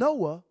of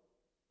Noah,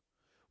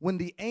 when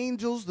the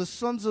angels, the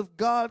sons of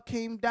God,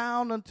 came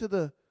down unto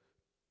the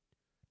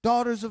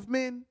daughters of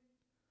men,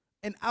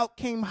 and out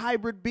came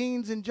hybrid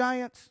beings and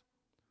giants.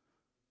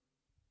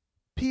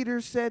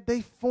 Peter said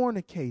they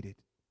fornicated,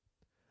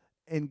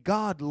 and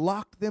God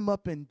locked them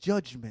up in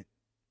judgment.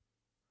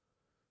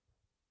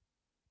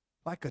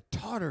 Like a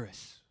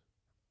Tartarus.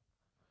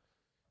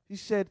 He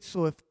said,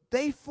 so if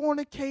they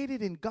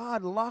fornicated and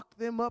God locked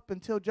them up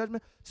until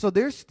judgment, so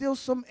there's still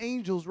some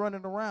angels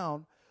running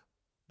around,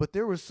 but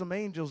there were some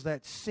angels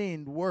that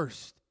sinned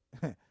worse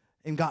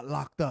and got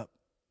locked up.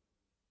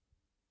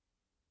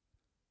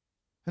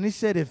 And he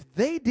said, if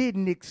they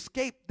didn't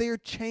escape their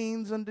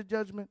chains under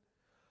judgment,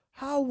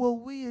 how will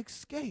we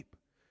escape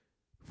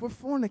for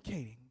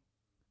fornicating?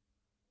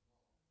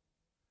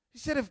 He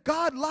said, if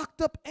God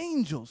locked up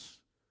angels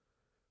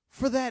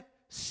for that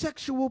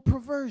sexual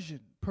perversion,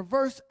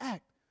 perverse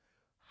act,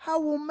 how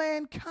will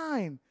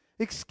mankind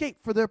escape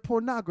for their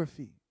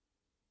pornography?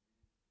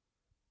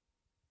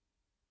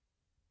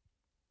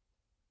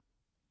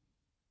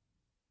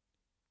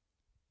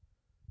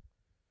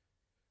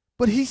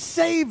 But he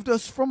saved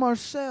us from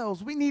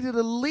ourselves. We needed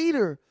a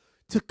leader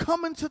to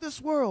come into this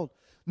world.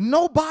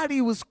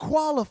 Nobody was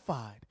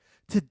qualified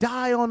to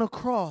die on a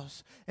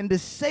cross and to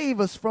save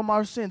us from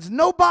our sins.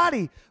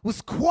 Nobody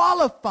was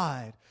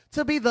qualified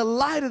to be the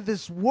light of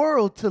this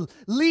world, to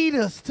lead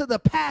us to the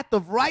path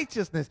of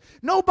righteousness.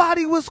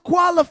 Nobody was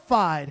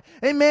qualified.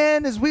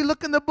 Amen. As we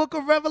look in the book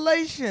of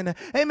Revelation,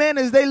 amen,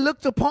 as they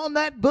looked upon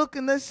that book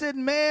and they said,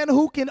 man,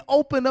 who can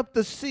open up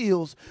the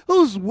seals?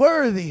 Who's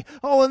worthy?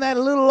 Oh, and that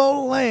little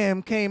old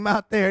lamb came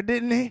out there,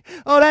 didn't he?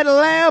 Oh, that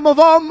Lamb of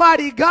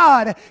Almighty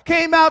God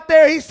came out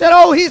there. He said,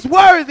 oh, he's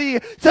worthy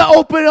to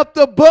open up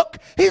the book.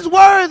 He's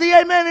worthy,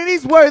 amen, and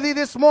he's worthy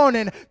this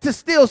morning to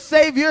still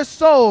save your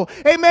soul.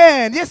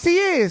 Amen. Yes, he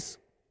is.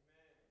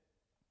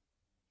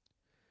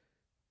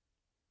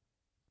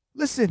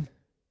 Listen,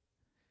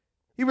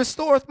 he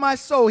restoreth my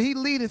soul. He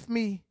leadeth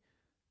me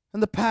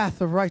and the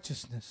path of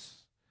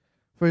righteousness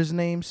for his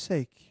name's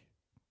sake.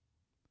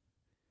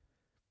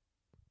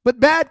 But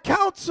bad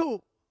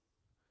counsel.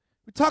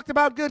 We talked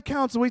about good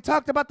counsel. We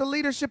talked about the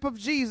leadership of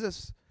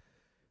Jesus.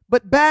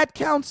 But bad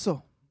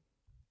counsel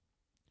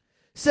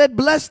said,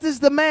 blessed is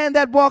the man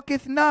that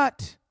walketh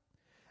not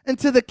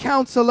into the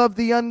counsel of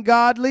the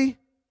ungodly,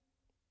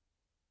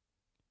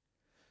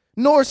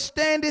 nor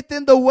standeth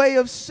in the way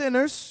of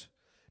sinners,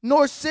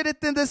 nor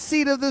sitteth in the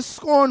seat of the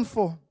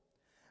scornful,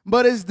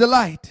 but his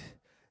delight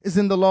is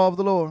in the law of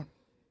the Lord.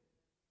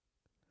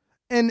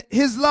 And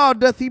his law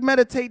doth he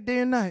meditate day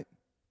and night.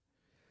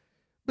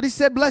 But he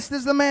said, blessed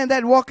is the man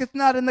that walketh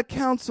not in the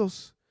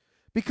counsels,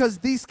 because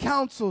these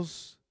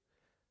counsels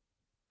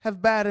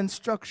have bad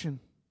instruction.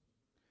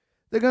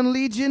 They're going to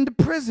lead you into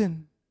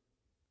prison.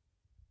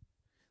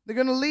 They're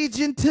going to lead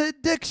you into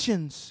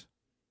addictions,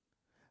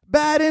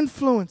 bad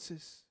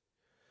influences.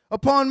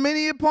 Upon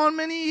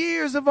many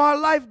years of our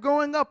life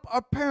growing up,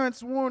 our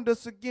parents warned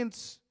us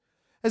against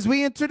as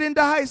we entered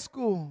into high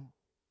school.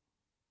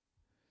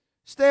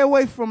 Stay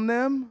away from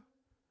them.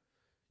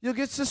 You'll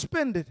get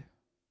suspended.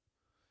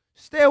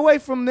 Stay away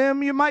from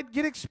them. You might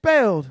get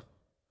expelled.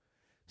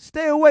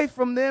 Stay away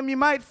from them. You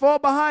might fall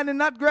behind and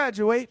not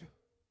graduate.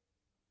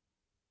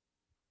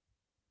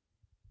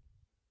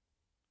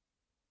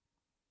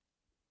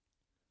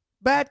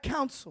 Bad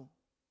counsel.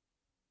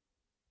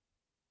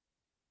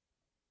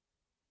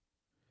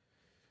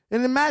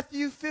 And in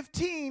Matthew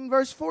 15,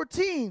 verse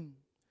 14,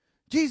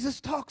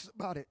 Jesus talks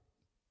about it.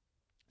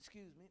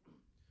 Excuse me.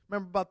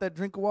 Remember about that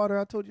drink of water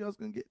I told you I was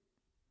going to get?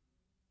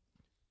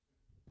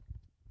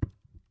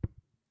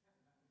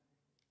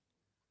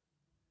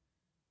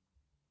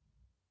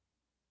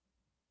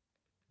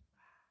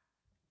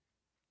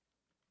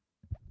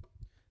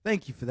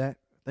 Thank you for that.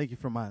 Thank you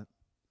for my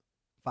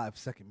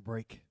 5-second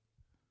break.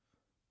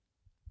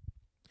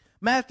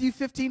 Matthew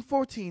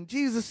 15:14,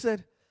 Jesus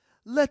said,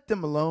 let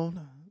them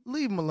alone.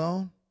 Leave them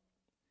alone.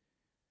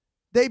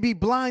 They be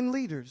blind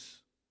leaders.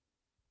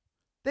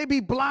 They be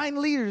blind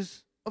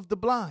leaders of the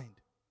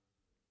blind.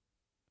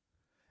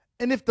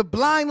 And if the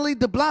blind lead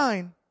the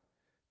blind,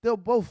 they'll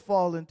both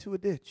fall into a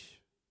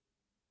ditch.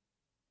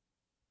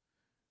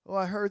 Oh,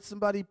 I heard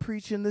somebody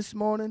preaching this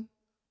morning.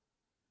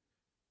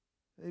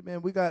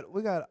 Amen. We got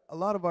a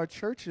lot of our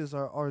churches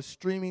are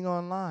streaming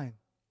online.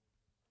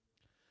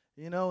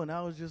 You know, and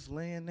I was just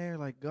laying there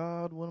like,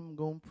 God, what am I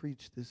going to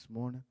preach this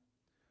morning?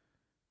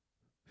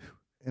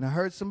 And I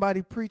heard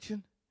somebody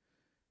preaching.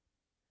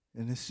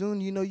 And as soon,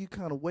 you know, you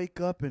kind of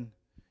wake up and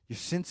your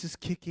senses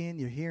kick in,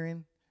 you're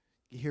hearing,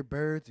 you hear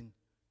birds and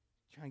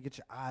try and get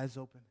your eyes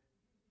open.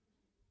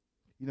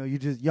 You know,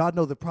 y'all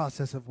know the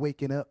process of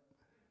waking up.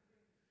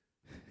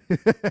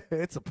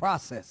 It's a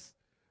process.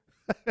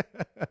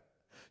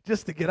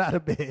 Just to get out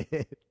of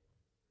bed.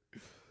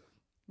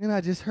 And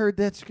I just heard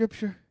that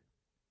scripture.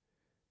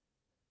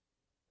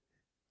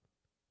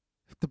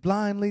 If the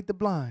blind lead the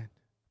blind,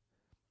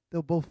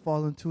 they'll both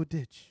fall into a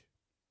ditch.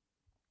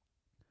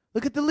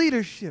 Look at the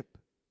leadership.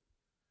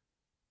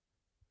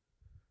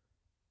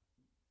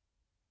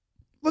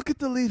 Look at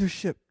the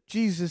leadership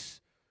Jesus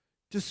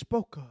just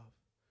spoke of.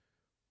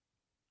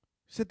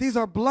 He said these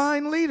are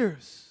blind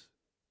leaders.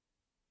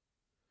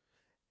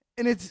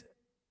 And it's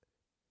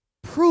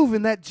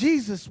proven that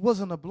Jesus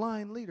wasn't a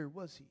blind leader,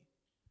 was he?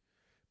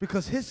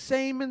 Because his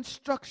same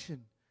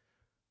instruction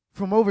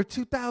from over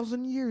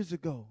 2,000 years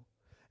ago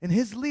and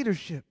his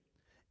leadership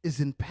is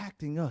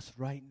impacting us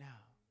right now.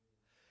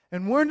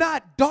 And we're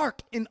not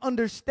dark in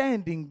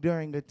understanding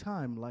during a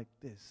time like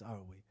this, are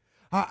we?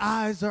 Our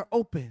eyes are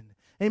open.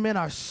 Amen.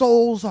 Our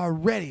souls are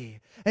ready.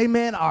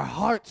 Amen. Our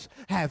hearts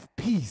have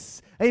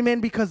peace.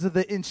 Amen. Because of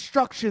the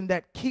instruction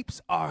that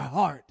keeps our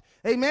heart.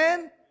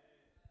 Amen.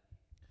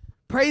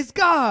 Praise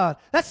God.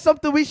 That's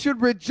something we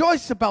should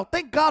rejoice about.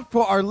 Thank God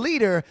for our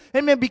leader.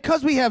 Amen.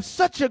 Because we have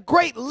such a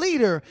great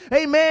leader.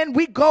 Amen.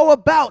 We go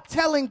about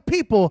telling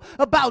people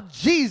about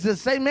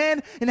Jesus.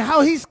 Amen. And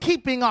how he's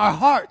keeping our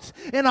hearts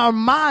and our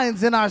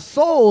minds and our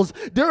souls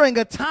during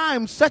a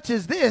time such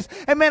as this.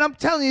 Amen. I'm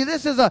telling you,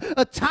 this is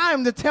a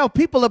time to tell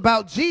people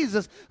about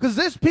Jesus because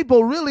there's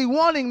people really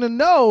wanting to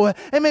know,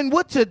 amen,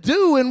 what to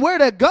do and where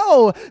to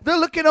go. They're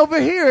looking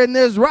over here and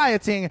there's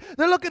rioting.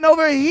 They're looking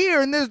over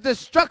here and there's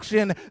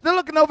destruction.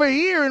 They're looking over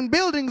here and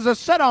buildings are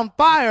set on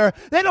fire.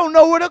 They don't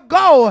know where to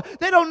go.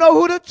 They don't know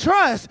who to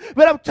trust.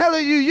 But I'm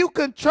telling you, you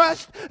can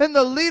trust in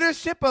the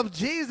leadership of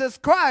Jesus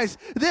Christ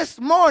this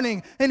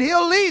morning, and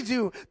he'll lead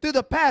you through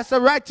the paths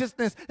of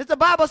righteousness. As the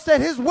Bible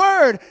said, his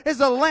word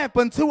is a lamp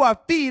unto our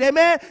feet.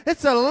 Amen.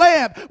 It's a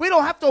lamp. We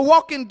don't have to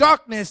walk in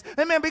darkness.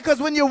 Amen.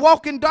 Because when you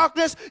walk in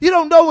darkness, you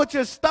don't know what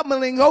you're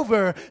stumbling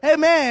over.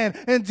 Amen.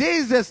 And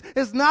Jesus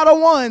is not a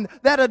one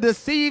that'll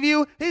deceive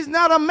you. He's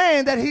not a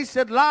man that he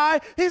should lie.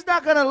 He's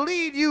not going to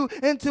lead you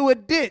into a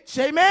ditch.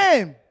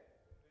 Amen.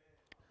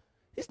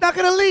 He's not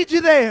going to lead you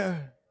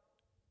there.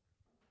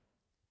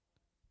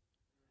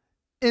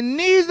 And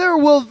neither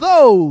will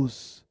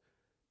those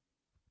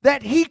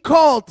that he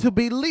called to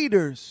be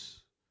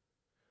leaders,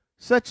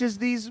 such as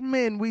these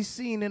men we've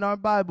seen in our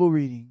Bible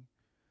reading.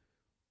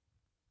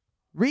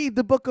 Read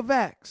the book of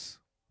Acts.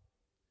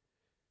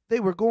 They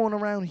were going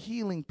around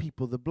healing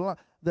people, the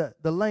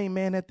lame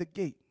man at the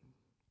gate.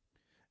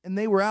 And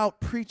they were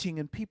out preaching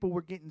and people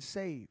were getting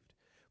saved.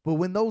 But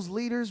when those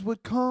leaders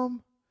would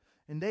come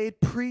and they'd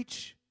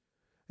preach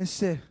and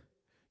said,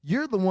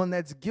 you're the one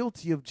that's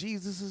guilty of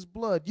Jesus'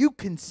 blood. You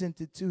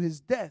consented to his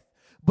death.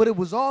 But it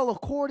was all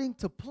according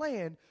to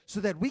plan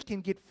so that we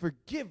can get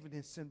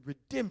forgiveness and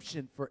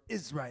redemption for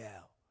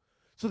Israel,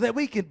 so that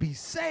we can be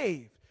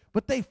saved.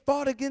 But they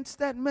fought against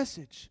that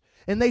message.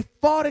 And they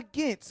fought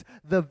against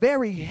the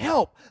very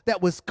help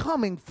that was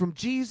coming from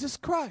Jesus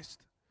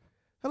Christ.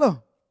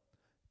 Hello.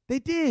 They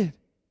did.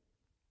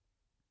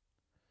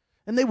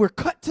 And they were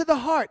cut to the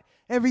heart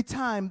every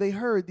time they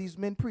heard these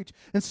men preach.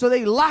 And so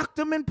they locked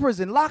them in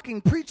prison,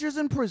 locking preachers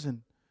in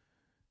prison.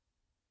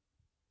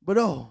 But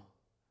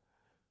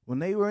when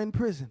they were in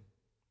prison,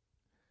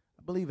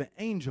 I believe an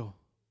angel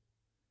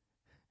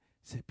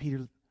said,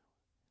 Peter,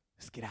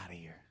 let's get out of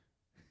here.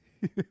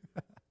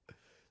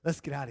 Let's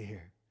get out of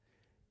here.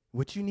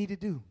 What you need to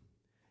do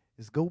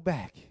is go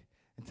back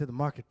into the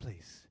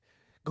marketplace.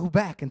 Go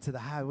back into the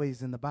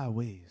highways and the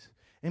byways.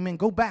 Amen.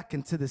 Go back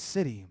into the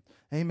city.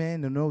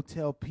 Amen. And go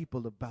tell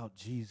people about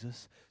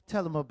Jesus.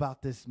 Tell them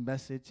about this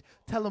message.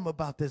 Tell them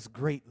about this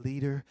great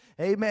leader.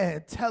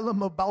 Amen. Tell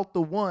them about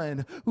the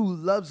one who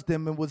loves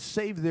them and would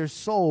save their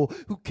soul,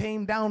 who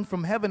came down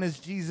from heaven, as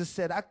Jesus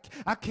said,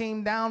 I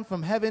came down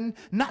from heaven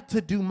not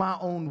to do my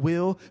own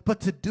will, but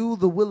to do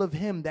the will of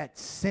him that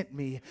sent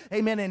me.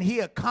 Amen. And he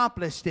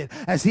accomplished it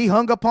as he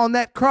hung upon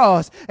that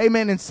cross.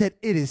 Amen. And said,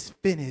 it is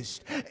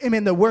finished.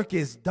 Amen. The work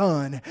is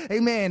done.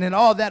 Amen. And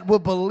all that will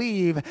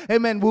believe,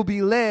 amen, will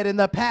be led in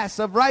the paths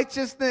of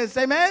righteousness.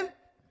 Amen.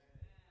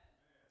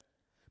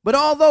 But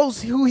all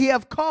those who he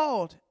have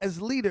called as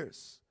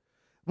leaders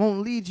won't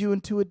lead you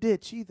into a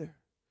ditch either.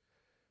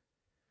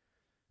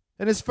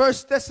 In his 1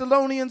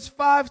 Thessalonians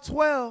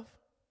 5:12,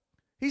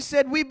 he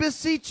said, we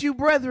beseech you,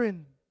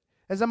 brethren,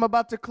 as I'm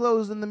about to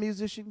close and the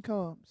musician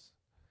comes.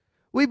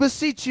 We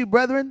beseech you,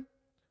 brethren,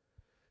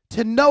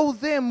 to know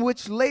them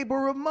which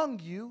labor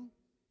among you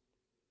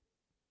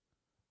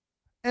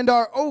and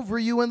are over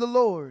you in the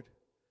Lord,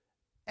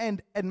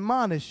 and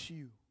admonish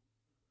you.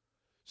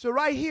 So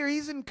right here,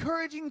 he's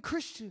encouraging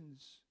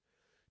Christians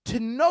to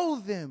know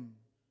them,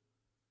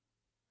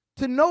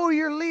 to know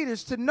your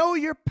leaders, to know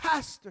your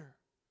pastor.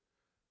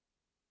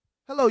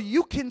 Hello,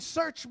 you can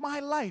search my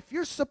life.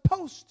 You're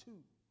supposed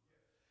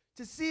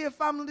to see if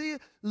I'm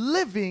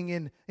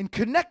living and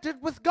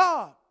connected with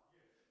God,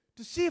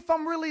 to see if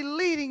I'm really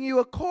leading you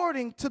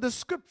according to the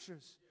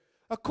scriptures,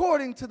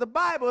 according to the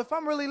Bible, if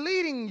I'm really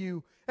leading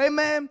you,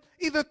 amen,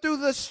 either through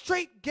the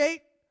straight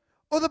gate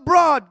or the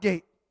broad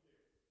gate.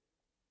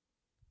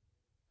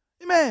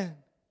 Amen.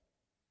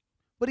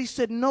 But he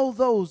said, know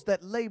those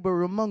that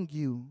labor among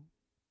you.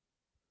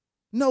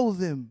 Know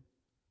them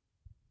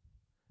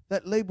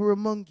that labor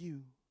among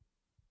you.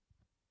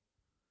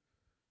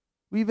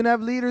 We even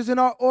have leaders in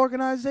our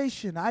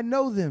organization. I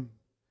know them.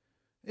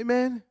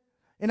 Amen.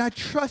 And I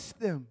trust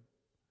them.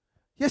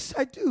 Yes,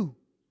 I do.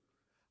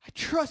 I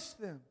trust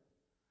them.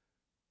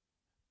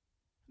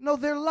 Know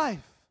their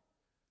life.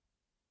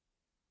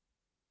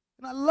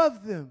 And I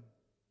love them.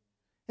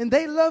 And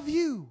they love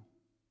you.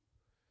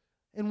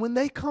 And when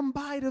they come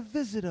by to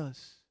visit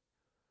us,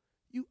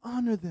 you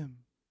honor them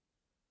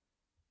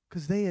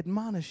because they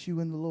admonish you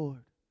in the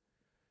Lord.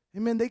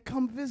 Amen. They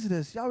come visit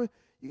us.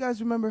 You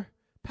guys remember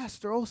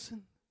Pastor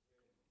Olson?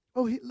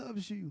 Oh, he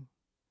loves you.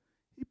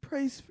 He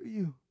prays for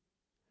you.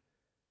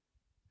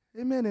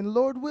 Amen. And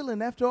Lord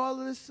willing, after all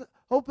of this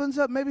opens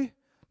up, maybe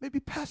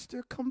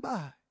Pastor come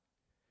by.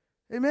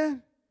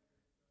 Amen.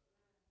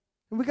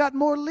 And we got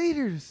more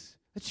leaders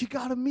that you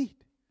got to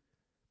meet.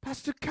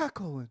 Pastor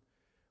Kako and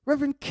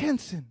Reverend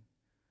Kenson.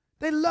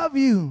 They love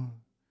you.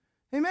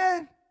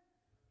 Amen.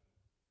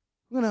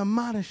 We're going to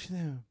admonish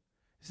them.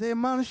 As they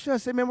admonish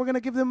us, amen, we're going to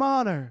give them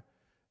honor.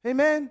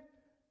 Amen.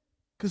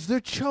 Because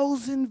they're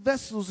chosen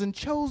vessels and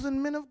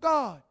chosen men of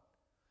God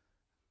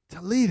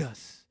to lead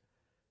us.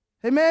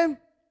 Amen.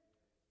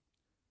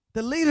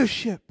 The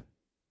leadership.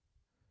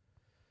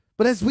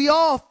 But as we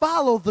all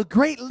follow the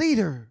great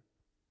leader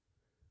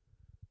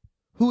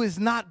who is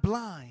not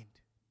blind,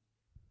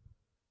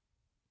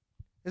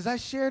 as I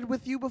shared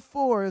with you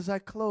before as I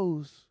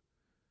close,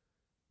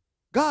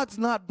 God's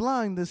not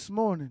blind this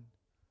morning.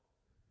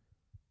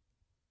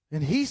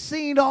 And he's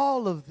seen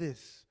all of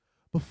this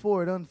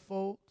before it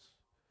unfolds.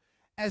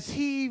 As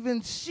he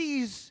even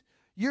sees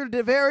your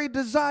very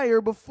desire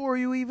before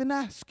you even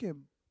ask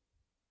him.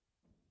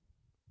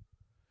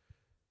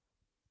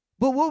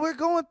 But what we're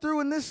going through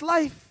in this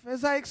life,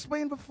 as I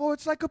explained before,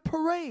 it's like a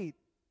parade.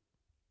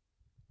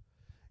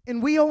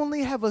 And we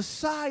only have a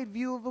side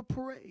view of a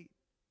parade.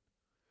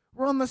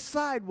 We're on the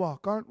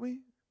sidewalk, aren't we?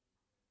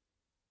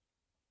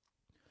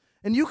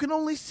 And you can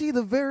only see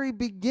the very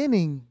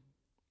beginning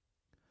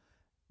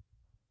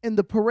in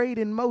the parade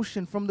in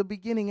motion from the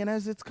beginning and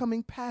as it's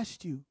coming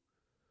past you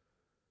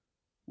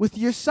with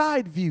your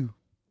side view.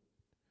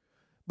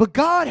 But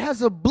God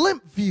has a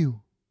blimp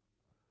view.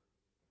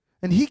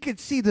 And he could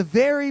see the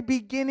very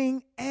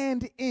beginning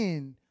and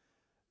end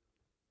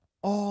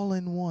all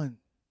in one.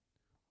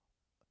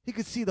 He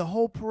could see the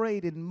whole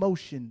parade in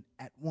motion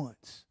at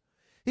once.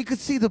 He could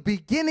see the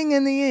beginning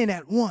and the end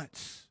at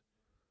once.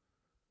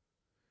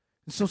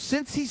 And so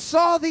since he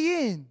saw the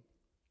end,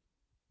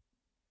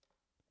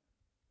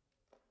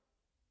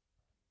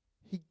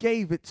 he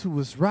gave it to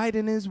us right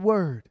in his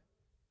word.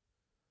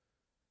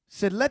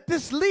 Said, let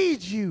this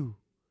lead you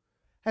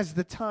as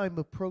the time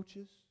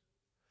approaches.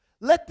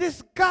 Let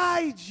this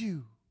guide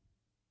you.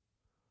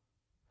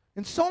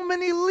 And so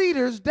many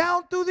leaders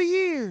down through the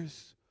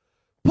years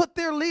put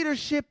their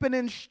leadership and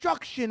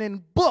instruction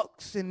in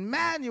books and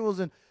manuals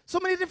and so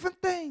many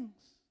different things.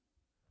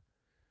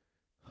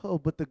 Oh,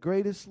 but the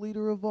greatest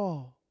leader of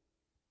all,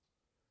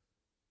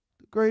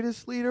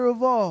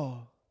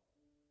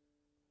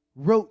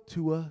 wrote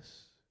to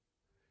us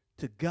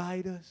to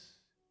guide us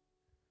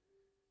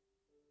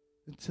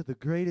into the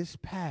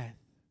greatest path.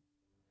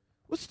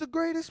 What's the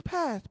greatest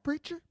path,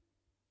 preacher?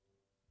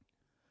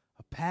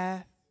 A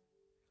path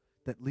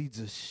that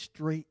leads us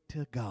straight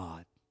to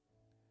God,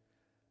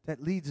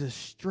 that leads us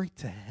straight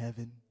to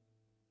heaven.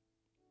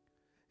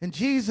 And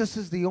Jesus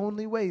is the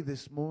only way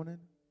this morning.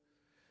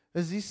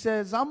 As he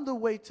says, I'm the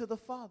way to the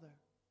Father.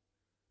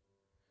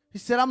 He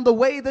said, I'm the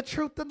way, the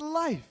truth, and the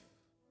life.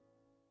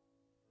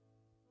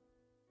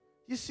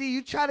 You see,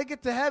 you try to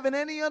get to heaven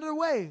any other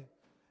way,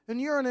 and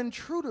you're an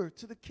intruder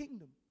to the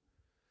kingdom.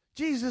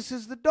 Jesus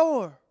is the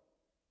door.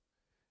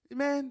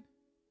 Amen.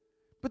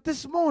 But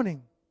this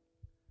morning,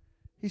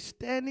 he's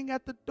standing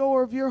at the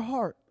door of your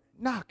heart,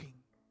 knocking.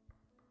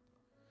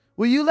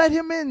 Will you let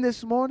him in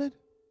this morning?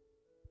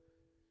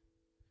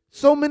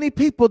 So many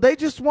people, they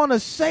just want a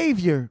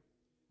Savior.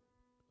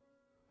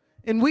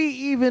 And we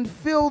even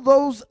feel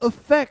those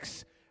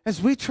effects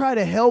as we try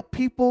to help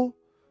people.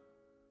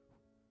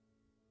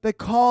 They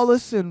call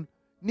us and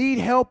need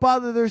help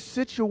out of their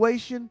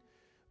situation,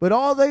 but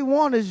all they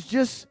want is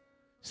just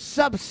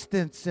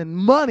substance and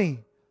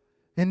money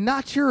and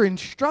not your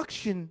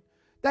instruction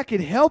that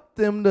could help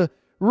them to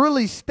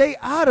really stay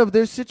out of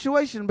their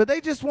situation. But they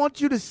just want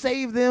you to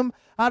save them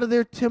out of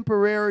their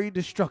temporary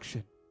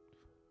destruction.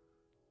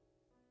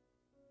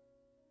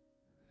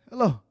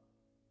 Hello.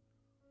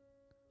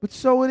 But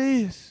so it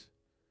is.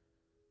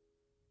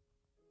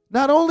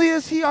 Not only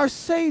is he our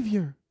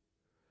Savior,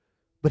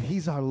 but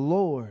he's our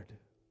Lord.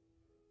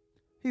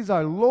 He's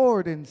our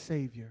Lord and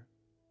Savior.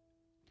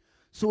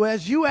 So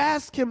as you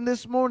ask him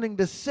this morning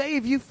to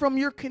save you from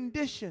your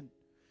condition,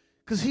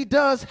 because he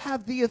does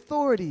have the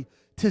authority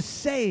to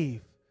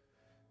save,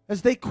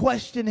 as they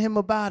question him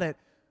about it,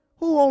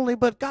 who only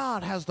but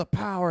God has the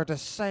power to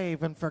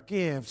save and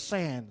forgive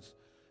sins?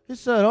 He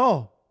said,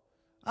 oh,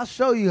 I'll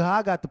show you how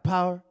I got the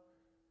power.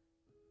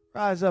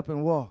 Rise up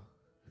and walk.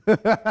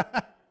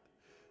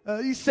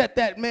 He set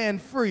that man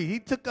free. He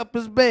took up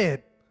his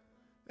bed.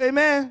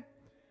 Amen.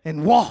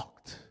 And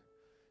walked.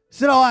 He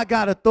said, oh, I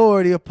got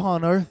authority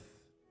upon earth.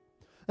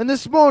 And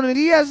this morning,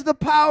 he has the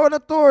power and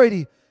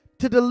authority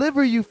to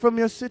deliver you from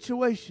your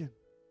situation.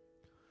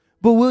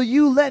 But will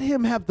you let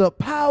him have the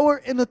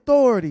power and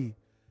authority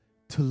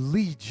to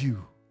lead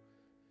you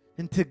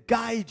and to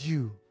guide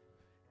you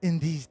in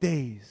these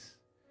days?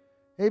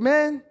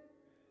 Amen.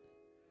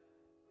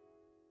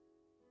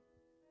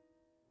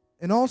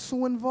 And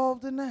also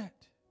involved in that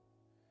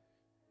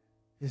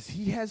is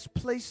he has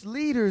placed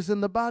leaders in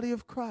the body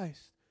of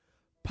Christ,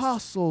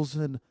 apostles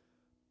and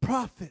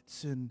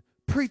prophets and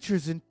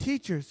preachers and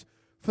teachers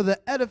for the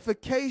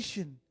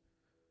edification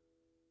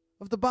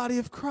of the body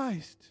of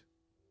Christ.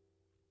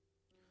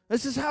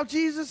 This is how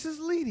Jesus is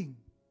leading.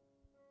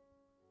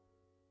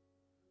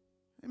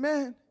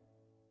 Amen.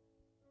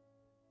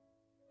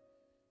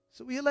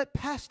 So will you let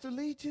Pastor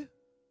lead you?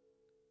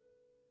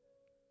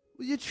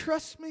 Will you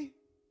trust me?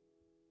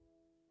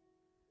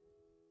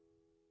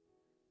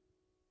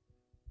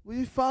 Will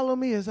you follow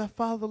me as I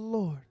follow the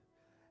Lord?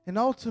 And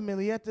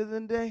ultimately, at the end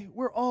of the day,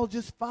 we're all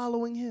just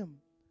following him.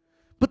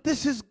 But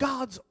this is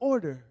God's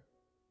order.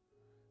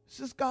 This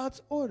is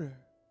God's order.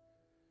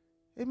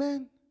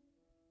 Amen.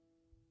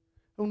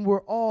 And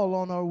we're all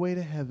on our way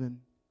to heaven.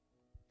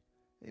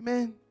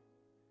 Amen.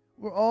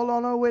 We're all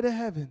on our way to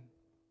heaven,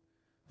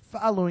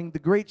 following the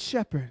great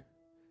shepherd,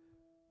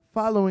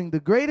 following the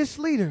greatest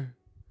leader.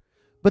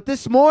 But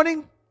this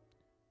morning,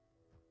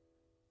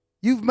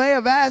 you may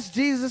have asked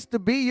Jesus to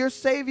be your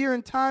Savior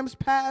in times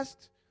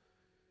past,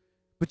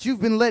 but you've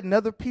been letting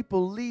other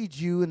people lead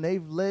you, and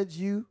they've led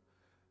you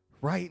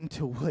right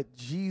into what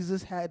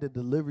Jesus had to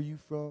deliver you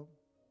from.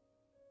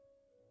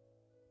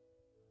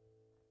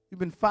 You've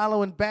been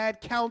following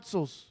bad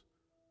counsels.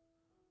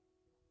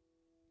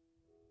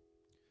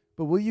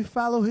 But will you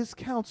follow his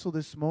counsel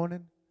this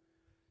morning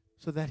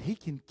so that he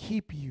can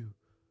keep you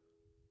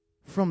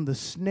from the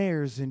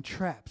snares and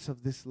traps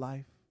of this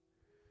life?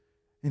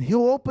 And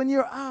he'll open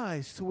your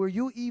eyes to where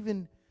you'll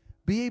even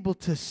be able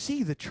to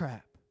see the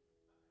trap.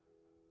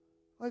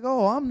 Like,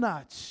 oh, I'm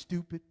not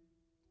stupid.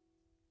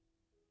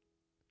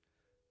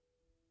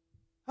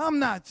 I'm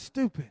not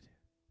stupid.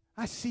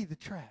 I see the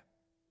trap.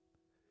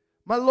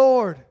 My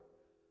Lord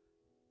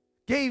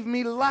gave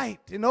me light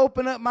and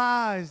opened up my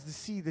eyes to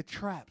see the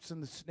traps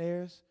and the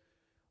snares.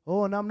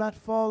 Oh, and I'm not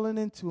falling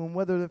into them,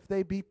 whether if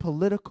they be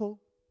political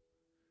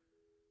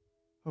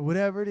or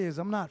whatever it is.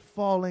 I'm not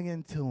falling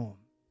into them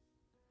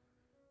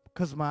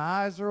because my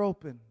eyes are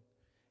open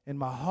and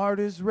my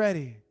heart is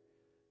ready.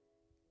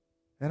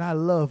 And I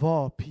love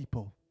all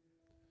people.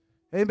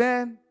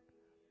 Amen.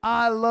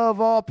 I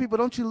love all people.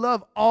 Don't you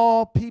love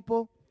all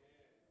people?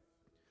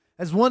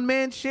 As one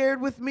man shared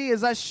with me,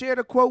 as I shared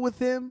a quote with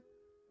him,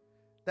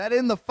 that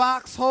in the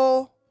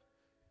foxhole,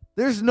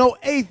 there's no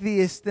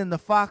atheist in the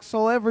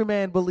foxhole. Every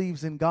man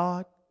believes in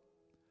God.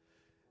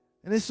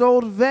 And this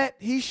old vet,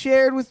 he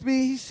shared with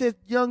me, he said,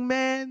 young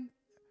man,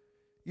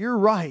 you're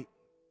right.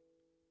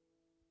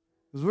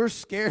 Because we're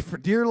scared for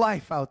dear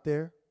life out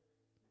there.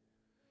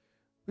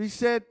 He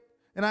said,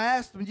 and I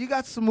asked him, you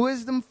got some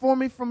wisdom for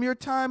me from your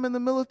time in the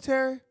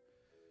military?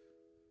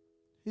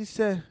 He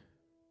said,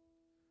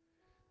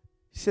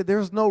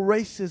 there's no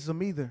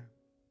racism either.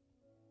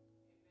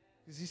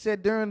 Because he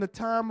said, during the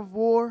time of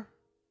war,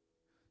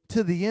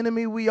 to the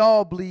enemy we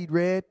all bleed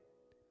red.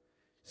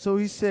 So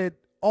he said,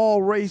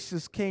 all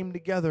races came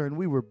together and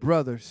we were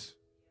brothers.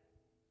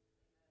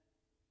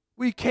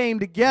 We came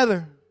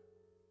together.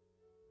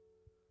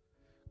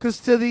 Because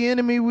to the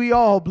enemy we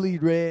all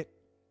bleed red.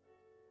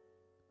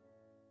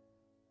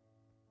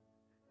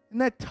 And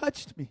that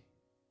touched me.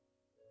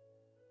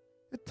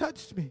 It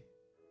touched me.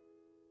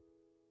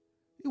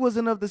 He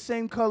wasn't of the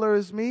same color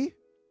as me.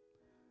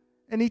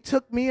 And he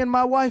took me and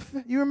my wife.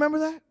 You remember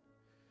that?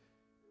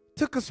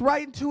 Took us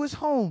right into his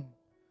home.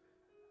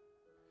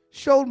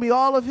 Showed me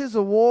all of his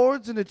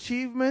awards and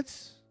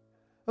achievements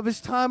of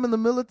his time in the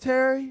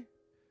military.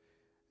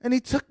 And he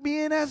took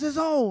me in as his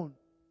own.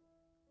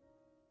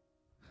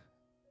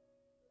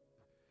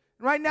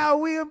 Right now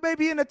we are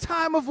maybe in a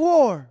time of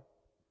war.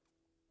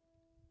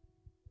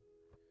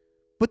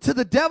 But to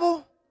the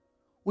devil,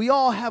 we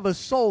all have a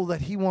soul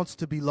that he wants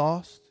to be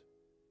lost.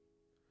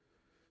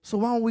 So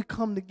why don't we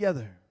come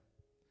together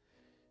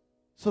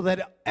so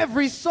that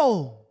every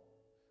soul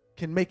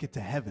can make it to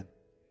heaven?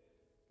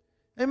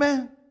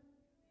 Amen.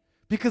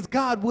 Because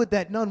God would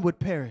that none would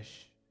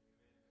perish,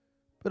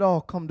 but all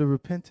come to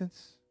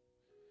repentance.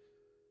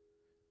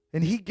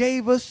 And he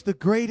gave us the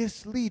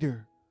greatest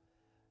leader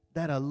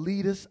that'll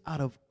lead us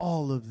out of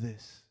all of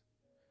this.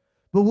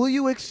 But will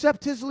you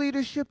accept his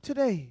leadership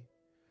today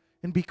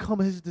and become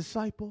his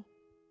disciple?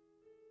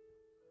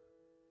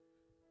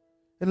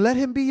 And let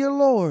him be your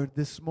Lord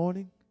this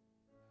morning.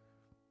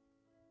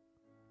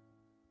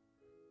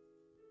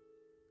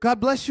 God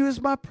bless you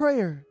is my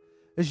prayer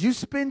as you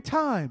spend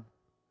time.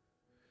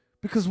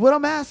 Because what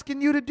I'm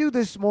asking you to do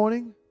this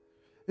morning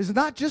is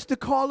not just to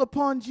call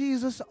upon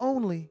Jesus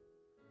only,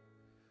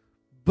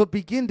 but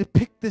begin to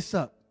pick this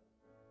up.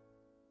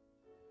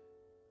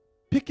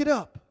 Pick it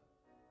up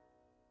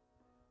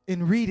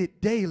and read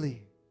it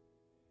daily.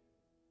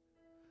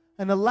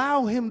 And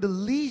allow him to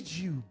lead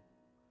you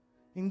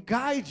and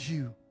guide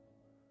you.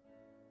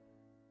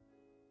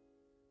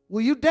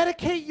 Will you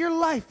dedicate your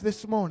life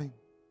this morning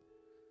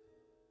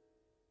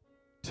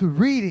to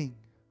reading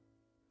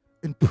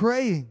and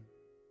praying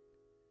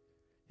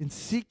and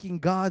seeking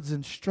God's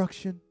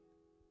instruction?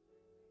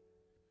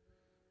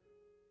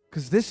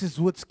 Because this is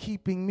what's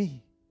keeping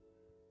me.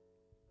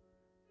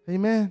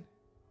 Amen.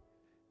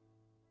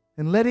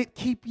 And let it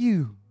keep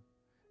you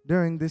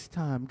during this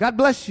time. God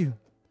bless you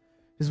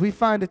as we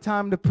find a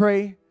time to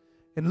pray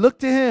and look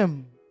to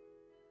him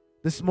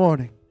this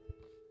morning.